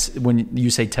now, when you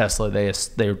say Tesla, they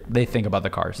think about the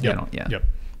cars. They Yep. don't, yeah, Yep.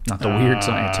 not the weird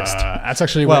scientist. That's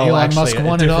actually Well, what Elon actually, Musk a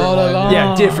wanted different all one. along.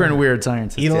 Yeah, different weird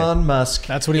scientist. Elon Musk.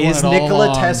 That's what he is wanted all Nikola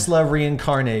along. Tesla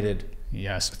reincarnated.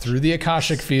 Yes, through the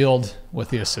Akashic field with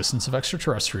the assistance of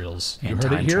extraterrestrials. You And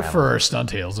heard it time here travel. first on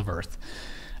Tales of Earth.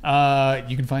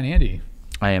 You can find Andy.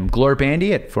 I am Glorp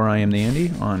Andy at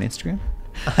 4IamTheAndy on Instagram.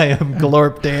 I am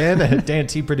Glorp Dan, a Dan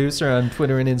T producer on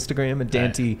Twitter and Instagram, and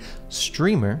Dan T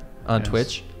streamer on Yes.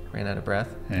 Twitch. Ran out of breath.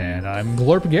 And I'm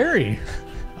Glorp Gary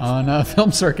on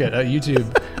Film Circuit at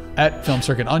YouTube, at Film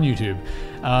Circuit on YouTube.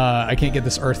 I can't get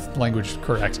this Earth language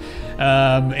correct.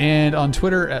 And on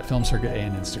Twitter at Film Circuit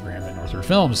and Instagram at Northward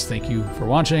Films. Thank you for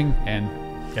watching, and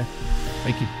yeah,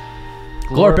 thank you.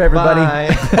 Glorp, everybody. Bye.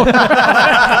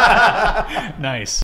 Nice.